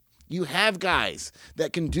soon. You have guys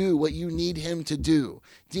that can do what you need him to do.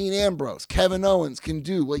 Dean Ambrose, Kevin Owens can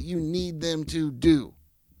do what you need them to do.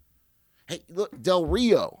 Hey, look, Del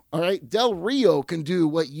Rio, all right? Del Rio can do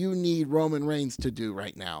what you need Roman Reigns to do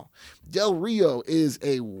right now. Del Rio is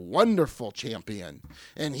a wonderful champion,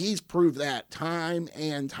 and he's proved that time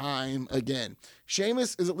and time again.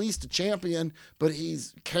 Sheamus is at least a champion, but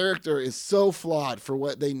his character is so flawed for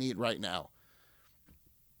what they need right now.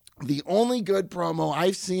 The only good promo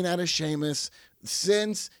I've seen out of Sheamus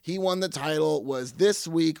since he won the title was this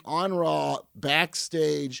week on Raw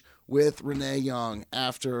backstage with Renee Young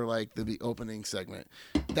after like the opening segment.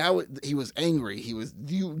 He was angry. He was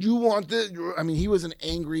you want this? I mean, he was an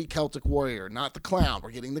angry Celtic warrior, not the clown.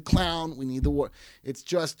 We're getting the clown. We need the war. It's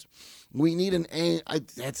just we need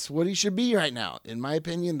that's what he should be right now. In my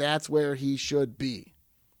opinion, that's where he should be.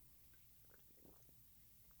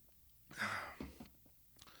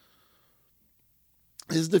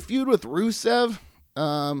 Is the feud with Rusev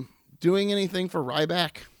doing anything for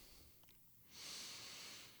Ryback?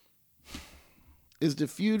 Is the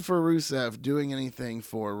feud for Rusev doing anything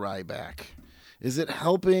for Ryback? Is it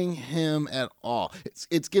helping him at all?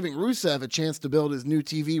 It's giving Rusev a chance to build his new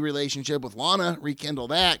TV relationship with Lana, rekindle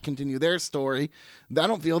that, continue their story. I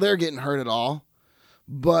don't feel they're getting hurt at all.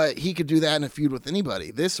 But he could do that in a feud with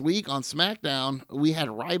anybody. This week on SmackDown, we had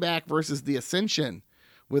Ryback versus The Ascension,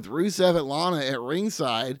 with Rusev at Lana at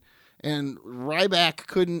ringside, and Ryback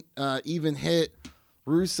couldn't even hit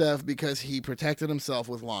Rusev because he protected himself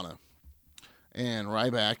with Lana. And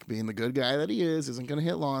Ryback, being the good guy that he is, isn't going to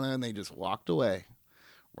hit Lana, and they just walked away.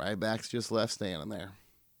 Ryback's just left standing there.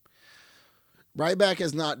 Ryback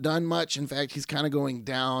has not done much. In fact, he's kind of going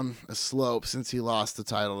down a slope since he lost the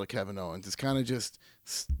title to Kevin Owens. It's kind of just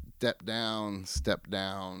step down.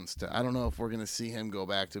 I don't know if we're going to see him go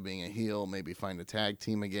back to being a heel, maybe find a tag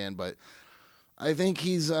team again, but I think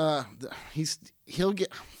he'll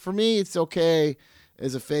get, for me, it's okay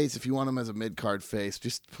as a face. If you want him as a mid-card face,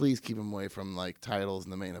 just please keep him away from like titles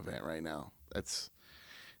in the main event right now. It's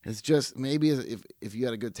just, maybe if you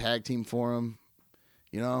had a good tag team for him,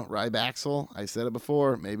 you know, Rybacksel, I said it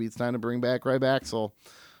before, maybe it's time to bring back Rybacksel.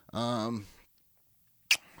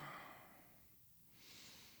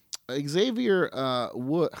 Xavier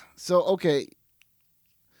Woods. So okay,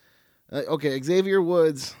 Xavier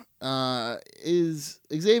Woods is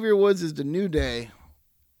the New Day,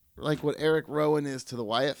 like what Eric Rowan is to the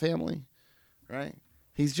Wyatt family, right?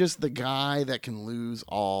 He's just the guy that can lose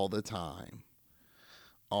all the time.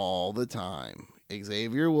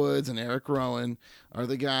 Xavier Woods and Eric Rowan are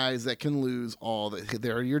the guys that can lose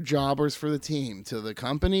they're your jobbers for the team. To the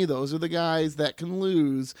company, those are the guys that can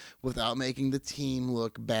lose without making the team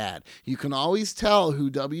look bad. You can always tell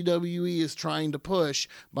who WWE is trying to push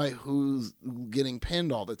by who's getting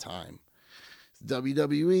pinned all the time.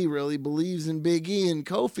 WWE really believes in Big E and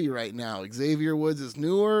Kofi right now. Xavier Woods is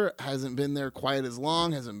newer, hasn't been there quite as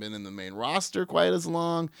long, hasn't been in the main roster quite as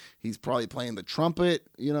long. He's probably playing the trumpet,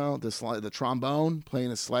 you know, the trombone, playing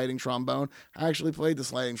a sliding trombone. I actually played the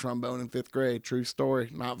sliding trombone in 5th grade. True story.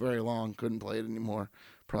 Not very long. Couldn't play it anymore.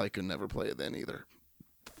 Probably could never play it then either.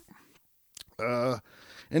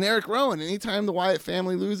 And Eric Rowan, anytime the Wyatt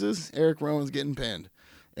family loses, Eric Rowan's getting pinned.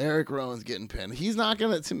 He's not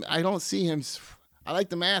going to, I don't see him. I like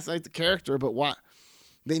the mask, I like the character, but what?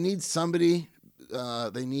 They need somebody,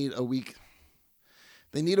 they need a weak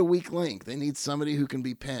link. They need somebody who can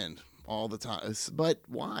be pinned all the time. But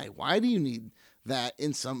why? Why do you need that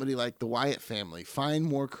in somebody like the Wyatt family? Find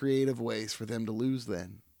more creative ways for them to lose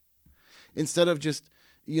then. Instead of just,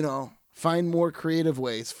 you know, find more creative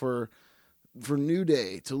ways for New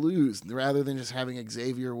Day to lose rather than just having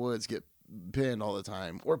Xavier Woods get pinned all the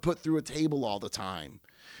time or put through a table all the time.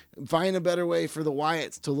 Find a better way for the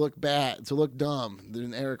Wyatts to look bad, to look dumb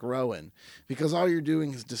than Eric Rowan, because all you're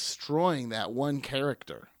doing is destroying that one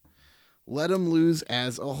character. Let them lose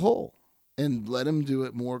as a whole, and let them do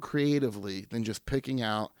it more creatively than just picking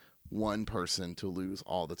out one person to lose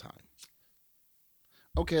all the time.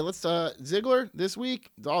 Okay, let's Ziggler this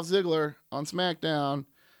week. Dolph Ziggler on SmackDown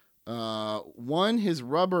won his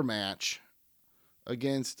rubber match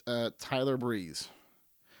against Tyler Breeze.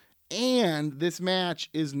 And this match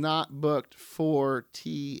is not booked for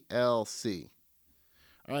TLC.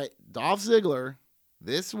 All right, Dolph Ziggler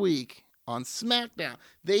this week on SmackDown.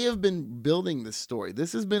 They have been building this story.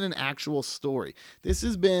 This has been an actual story. This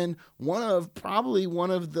has been probably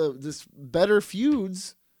one of the better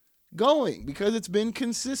feuds going, because it's been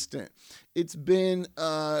consistent. It's been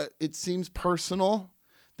it seems personal.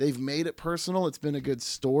 They've made it personal. It's been a good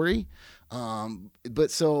story.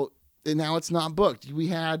 And now it's not booked. We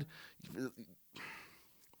had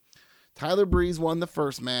Tyler Breeze won the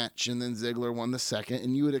first match, and then Ziggler won the second,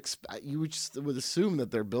 and you would assume that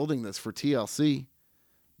they're building this for TLC,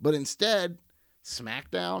 but instead,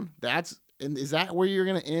 SmackDown. Is that where you're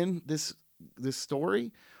going to end this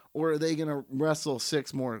story, or are they going to wrestle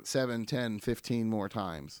 6 more, 7, 10, 15 more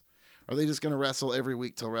times? Are they just going to wrestle every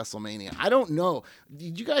week till WrestleMania? I don't know.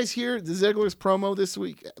 Did you guys hear the Ziggler's promo this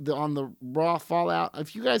week on the Raw Fallout?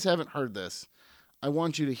 If you guys haven't heard this, I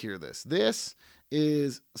want you to hear this. This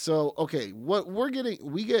is what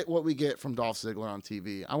we get what we get from Dolph Ziggler on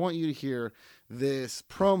TV. I want you to hear this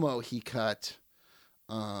promo he cut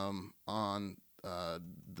on the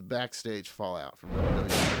backstage Fallout from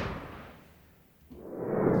WWE.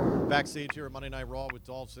 Backstage here at Monday Night Raw with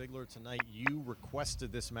Dolph Ziggler tonight. You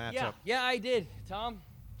requested this matchup. Yeah, I did, Tom.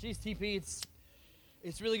 Jeez, TP,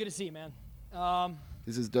 it's really good to see you, man.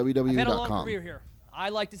 This is WWE.com. I've had a long career here. I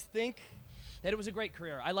like to think that it was a great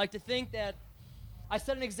career. I like to think that I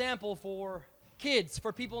set an example for kids,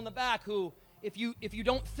 for people in the back who, if you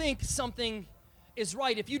don't think something is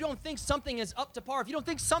right, if you don't think something is up to par, if you don't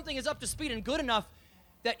think something is up to speed and good enough,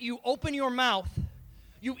 that you open your mouth,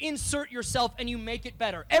 you insert yourself, and you make it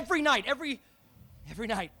better. Every night, every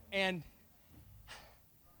night. And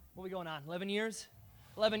what are we going on, 11 years?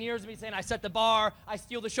 11 years of me saying I set the bar, I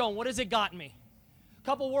steal the show, and what has it gotten me? A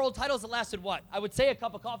couple world titles that lasted what? I would say a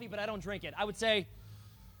cup of coffee, but I don't drink it. I would say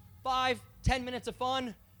 5, 10 minutes of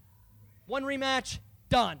fun, 1 rematch,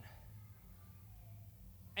 done.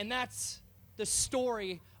 And that's the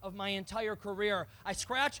story of my entire career. I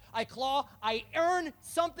scratch, I claw, I earn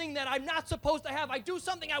something that I'm not supposed to have. I do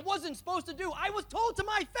something I wasn't supposed to do. I was told to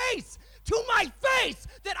my face,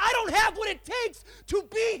 that I don't have what it takes to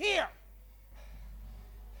be here.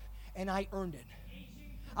 And I earned it.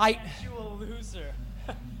 You a loser.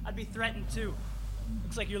 I'd be threatened too.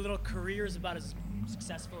 Looks like your little career is about as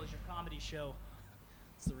successful as your comedy show.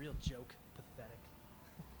 It's the real joke. Pathetic.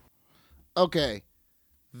 Okay,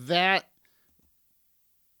 that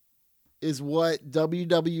is what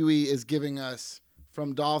WWE is giving us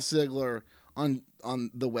from Dolph Ziggler on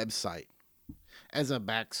the website as a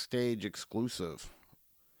backstage exclusive.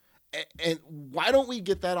 And why don't we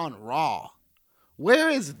get that on Raw?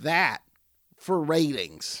 Where is that for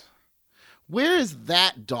ratings? Where is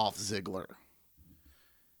that Dolph Ziggler?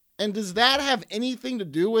 And does that have anything to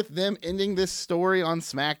do with them ending this story on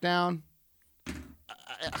SmackDown?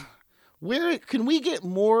 Where can we get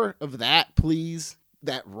more of that, please?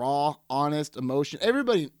 That raw, honest emotion.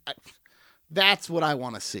 Everybody, that's what I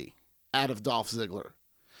want to see out of Dolph Ziggler.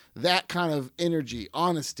 That kind of energy,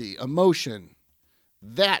 honesty, emotion.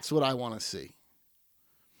 That's what I want to see.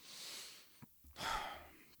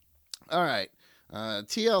 All right.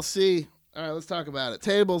 TLC. All right, let's talk about it.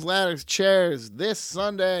 Tables, ladders, chairs this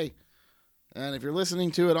Sunday. And if you're listening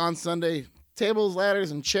to it on Sunday, tables,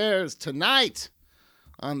 ladders, and chairs tonight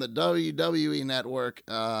on the WWE Network.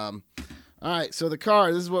 All right, so the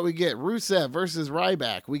card, this is what we get. Rusev versus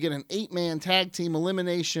Ryback. We get an 8-man tag team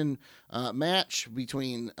elimination match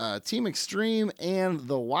between Team Extreme and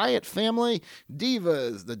the Wyatt family.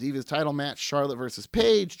 Divas, the Divas title match, Charlotte versus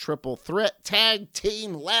Paige. Triple threat tag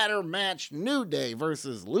team ladder match, New Day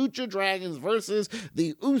versus Lucha Dragons versus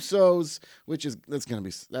the Usos, that's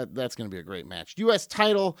gonna be a great match. U.S.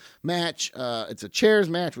 title match, it's a chairs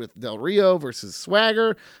match with Del Rio versus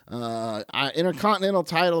Swagger. Intercontinental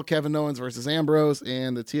title, Kevin Owens versus Ambrose,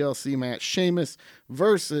 and the TLC match, Sheamus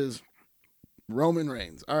versus Roman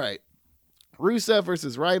Reigns. All right. Rusev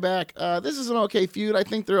versus Ryback. This is an okay feud. I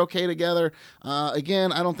think they're okay together.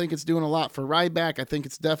 Again, I don't think it's doing a lot for Ryback. I think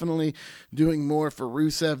it's definitely doing more for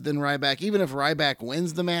Rusev than Ryback. Even if Ryback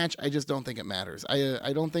wins the match, I just don't think it matters.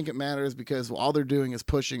 I don't think it matters because all they're doing is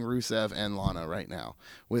pushing Rusev and Lana right now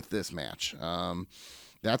with this match.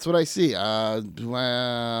 That's what I see. I'm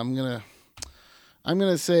gonna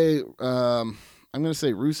say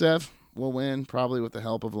Rusev will win, probably with the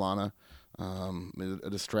help of Lana. A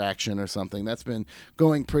distraction or something. That's been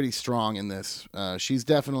going pretty strong in this. She's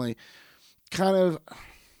definitely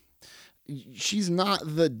she's not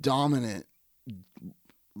the dominant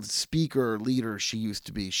speaker leader she used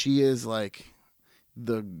to be. She is like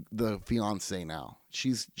the fiance now.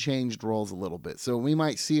 She's changed roles a little bit. So we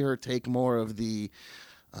might see her take more of the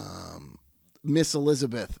Miss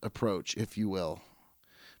Elizabeth approach, if you will.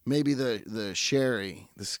 Maybe the Sherry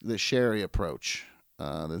approach.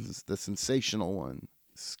 The sensational one.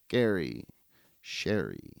 Scary.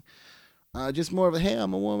 Sherry. Just more of a, hey,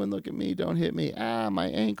 I'm a woman, look at me, don't hit me. My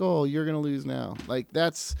ankle, you're going to lose now. Like,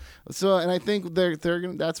 that's so, and I think they're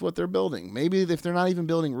gonna, that's what they're building. Maybe if they're not even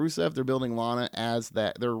building Rusev, they're building Lana as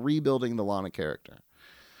that. They're rebuilding the Lana character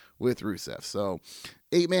with Rusev. So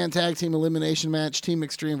 8-man tag team elimination match, Team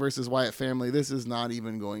Extreme versus Wyatt Family. This is not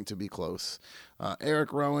even going to be close.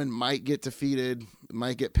 Eric Rowan might get defeated,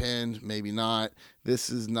 might get pinned, maybe not. This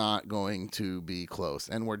is not going to be close.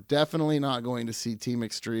 And we're definitely not going to see Team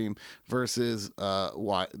Extreme versus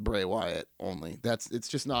Bray Wyatt only. It's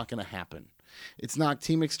just not going to happen. It's not.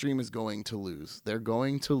 Team Extreme is going to lose. They're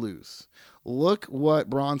going to lose. Look what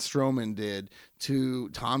Braun Strowman did to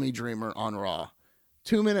Tommy Dreamer on Raw.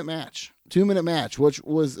 2-minute match, which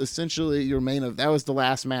was essentially your main of, that was the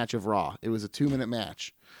last match of Raw. It was a 2-minute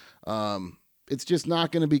match. It's just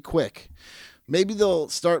not going to be quick. Maybe they'll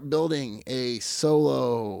start building a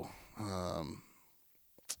solo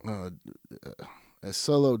Dudley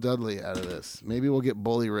out of this. Maybe we'll get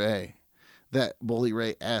Bully Ray, that Bully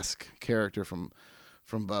Ray-esque character from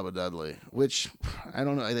Bubba Dudley, which I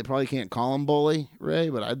don't know. They probably can't call him Bully Ray,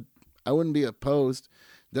 but I wouldn't be opposed.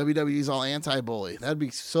 WWE's all anti-bully. That'd be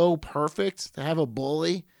so perfect to have a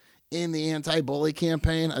bully in the anti-bully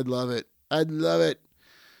campaign. I'd love it.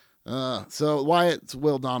 So Wyatt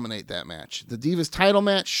will dominate that match. The Divas title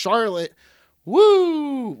match, Charlotte,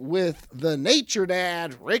 with the Nature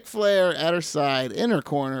Dad, Ric Flair at her side in her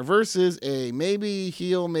corner versus a maybe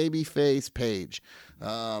heel, maybe face Paige.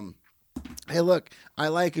 Hey, look, I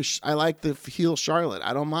like the heel Charlotte.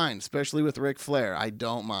 I don't mind, especially with Ric Flair. I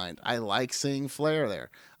don't mind. I like seeing Flair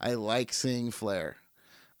there. I don't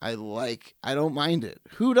mind it.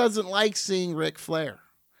 Who doesn't like seeing Ric Flair?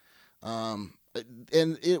 And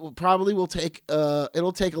it will take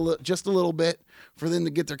just a little bit for them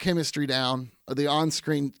to get their chemistry down, the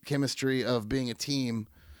on-screen chemistry of being a team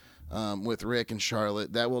with Rick and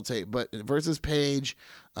Charlotte. That will take, but versus Paige,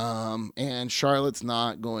 and Charlotte's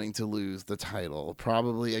not going to lose the title.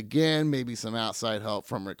 Probably again, maybe some outside help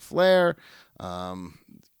from Ric Flair.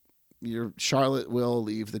 Your Charlotte will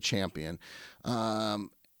leave the champion.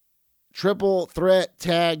 Triple threat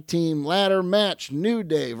tag team ladder match, New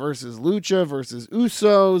Day versus Lucha versus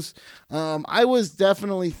Usos. I was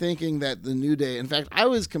definitely thinking that the New Day, in fact, I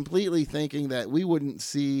was completely thinking that we wouldn't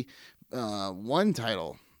see one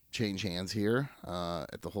title change hands here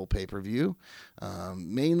at the whole pay-per-view.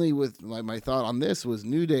 Mainly with my thought on this was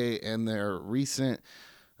New Day and their recent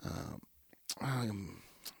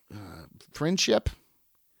friendship.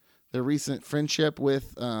 Their recent friendship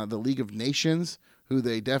with the League of Nations, who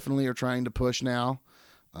they definitely are trying to push now.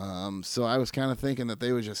 So I was kind of thinking that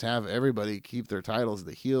they would just have everybody keep their titles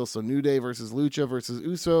the heel. So New Day versus Lucha versus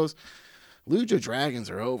Usos. Lucha Dragons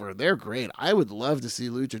are over. They're great. I would love to see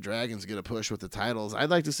Lucha Dragons get a push with the titles. I'd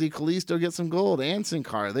like to see Kalisto get some gold and Sin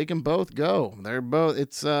Cara. They can both go. They're both.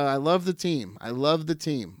 It's. I love the team.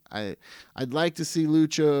 I'd like to see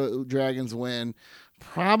Lucha Dragons win.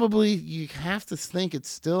 Probably you have to think it's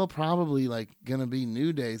still probably like gonna be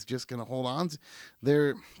New Day's just gonna hold on to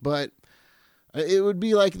there, but it would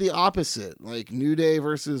be like the opposite, like New Day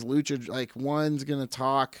versus Lucha. Like one's gonna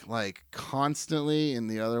talk like constantly, and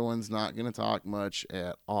the other one's not gonna talk much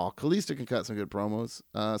at all. Kalisto can cut some good promos.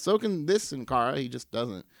 So can this Sin Cara. He just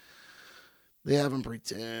doesn't. They have him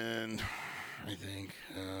pretend, I think.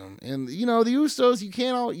 And you know the Usos, you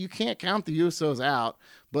can't count the Usos out.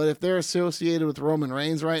 But if they're associated with Roman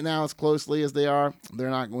Reigns right now as closely as they are, they're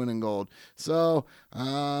not winning gold. So,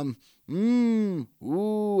 I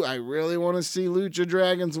really want to see Lucha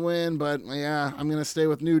Dragons win, but yeah, I'm going to stay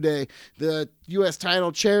with New Day. The U.S.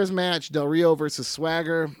 title chairs match, Del Rio versus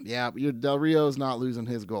Swagger. Yeah, Del Rio's not losing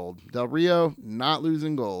his gold. Del Rio not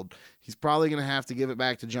losing gold. He's probably going to have to give it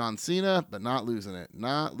back to John Cena, but not losing it.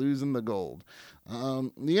 Not losing the gold.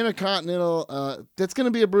 The Intercontinental, that's going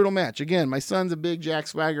to be a brutal match. Again, my son's a big Jack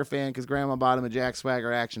Swagger fan because Grandma bought him a Jack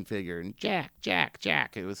Swagger action figure. And Jack.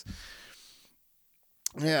 It was,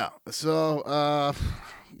 yeah. So,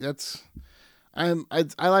 I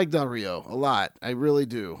like Del Rio a lot. I really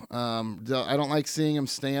do. I don't like seeing him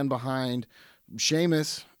stand behind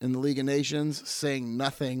Sheamus in the League of Nations, saying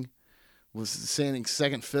nothing, was standing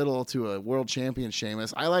second fiddle to a world champion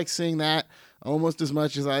Sheamus. I like seeing that almost as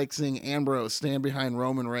much as I like seeing Ambrose stand behind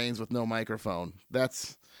Roman Reigns with no microphone.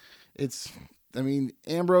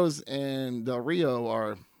 Ambrose and Del Rio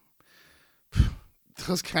are,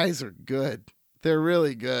 those guys are good. They're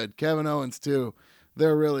really good. Kevin Owens too.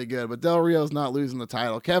 They're really good, but Del Rio's not losing the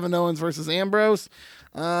title. Kevin Owens versus Ambrose.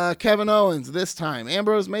 Kevin Owens this time.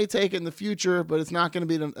 Ambrose may take it in the future, but it's not going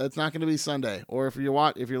to be Sunday. Or if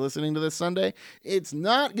you're listening to this Sunday, it's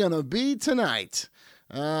not going to be tonight.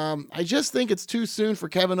 I just think it's too soon for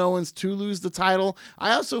Kevin Owens to lose the title.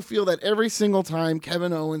 I also feel that every single time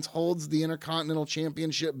Kevin Owens holds the Intercontinental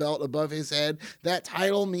Championship belt above his head, that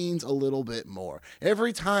title means a little bit more.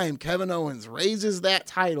 Every time Kevin Owens raises that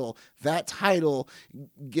title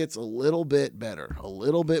gets a little bit better, a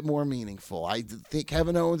little bit more meaningful. I think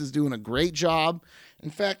Kevin Owens is doing a great job. In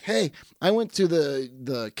fact, hey, I went to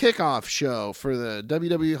the kickoff show for the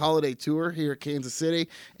WWE Holiday Tour here at Kansas City,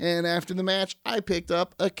 and after the match, I picked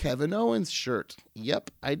up a Kevin Owens shirt. Yep,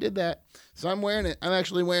 I did that. So I'm wearing it. I'm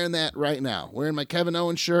actually wearing that right now. Wearing my Kevin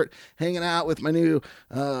Owens shirt, hanging out with my new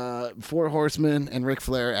Four Horsemen and Ric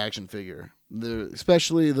Flair action figure.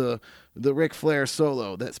 Especially the Ric Flair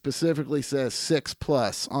solo that specifically says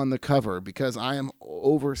 6+ on the cover because I am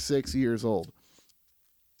over 6 years old.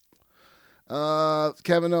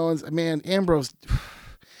 Kevin Owens, man, Ambrose,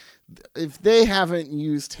 if they haven't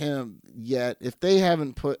used him yet, if they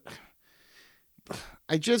haven't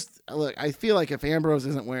I feel like if Ambrose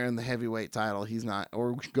isn't wearing the heavyweight title, he's not,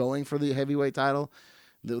 or going for the heavyweight title,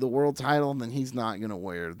 the world title, then he's not going to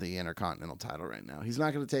wear the Intercontinental title right now. He's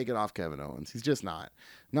not going to take it off Kevin Owens. He's just not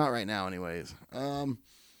right now anyways.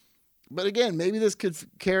 But again, maybe this could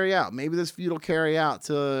carry out. Maybe this feud will carry out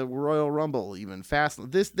to Royal Rumble even fast.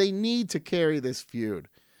 They need to carry this feud.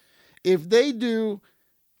 If they do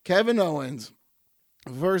Kevin Owens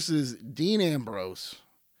versus Dean Ambrose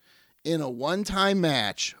in a one-time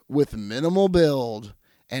match with minimal build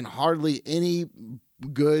and hardly any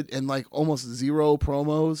good and like almost zero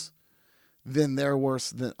promos, then they're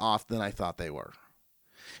worse off than I thought they were.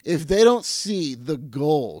 If they don't see the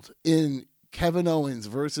gold in Kevin Owens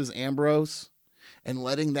versus Ambrose and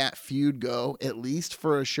letting that feud go at least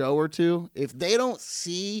for a show or two, if they don't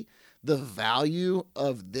see the value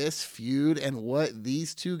of this feud and what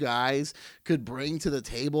these two guys could bring to the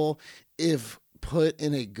table if put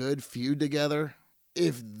in a good feud together,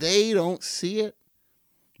 if they don't see it,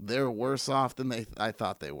 they're worse off than I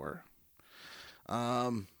thought they were.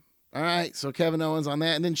 All right, so Kevin Owens on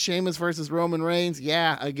that. And then Sheamus versus Roman Reigns.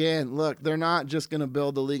 Yeah, again, look, they're not just going to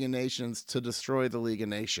build the League of Nations to destroy the League of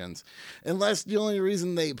Nations. Unless the only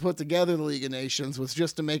reason they put together the League of Nations was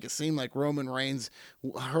just to make it seem like Roman Reigns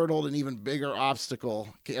hurdled an even bigger obstacle,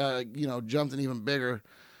 jumped an even bigger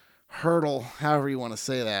hurdle, however you want to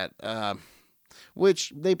say that.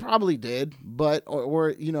 Which they probably did, but,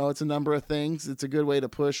 or it's a number of things. It's a good way to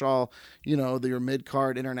push all, your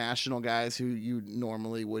mid-card international guys who you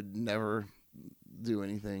normally would never do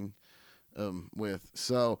anything with.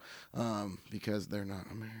 So, because they're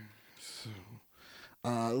not American. So,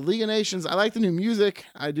 League of Nations, I like the new music.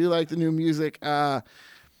 I do like the new music. I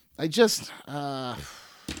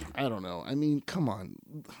don't know. I mean, come on.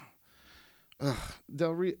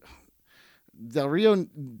 Del Rio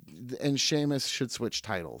and Sheamus should switch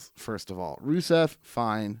titles, first of all. Rusev,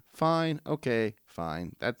 fine, okay,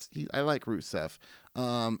 fine. I like Rusev.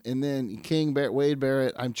 And then Wade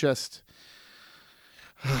Barrett, I'm just,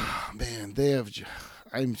 man,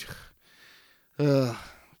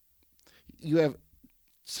 you have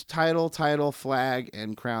title, flag,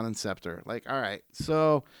 and crown and scepter. Like, all right,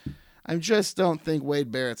 so I just don't think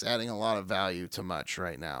Wade Barrett's adding a lot of value to much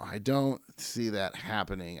right now. I don't see that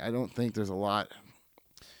happening. I don't think there's a lot.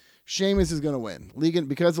 Sheamus is going to win.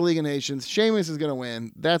 Because of League of Nations, Sheamus is going to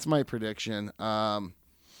win. That's my prediction. That's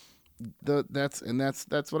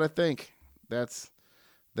what I think. That's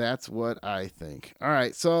what I think. All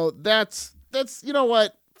right, so that's you know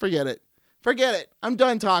what? Forget it. I'm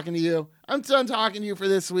done talking to you. I'm done talking to you for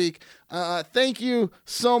this week. Thank you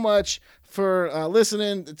so much for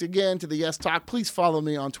listening again to the Yes Talk. Please follow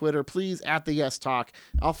me on Twitter. Please at the Yes Talk.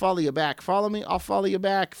 I'll follow you back. Follow me. I'll follow you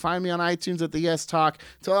back. Find me on iTunes at the Yes Talk.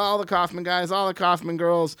 To all the Kaufman guys, all the Kaufman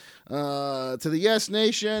girls, to the Yes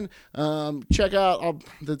Nation. Check out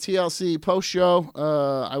the TLC post show.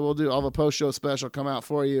 I will do all the post show special come out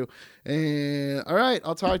for you. And all right,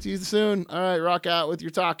 I'll talk to you soon. All right, rock out with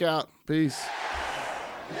your talk out. Peace.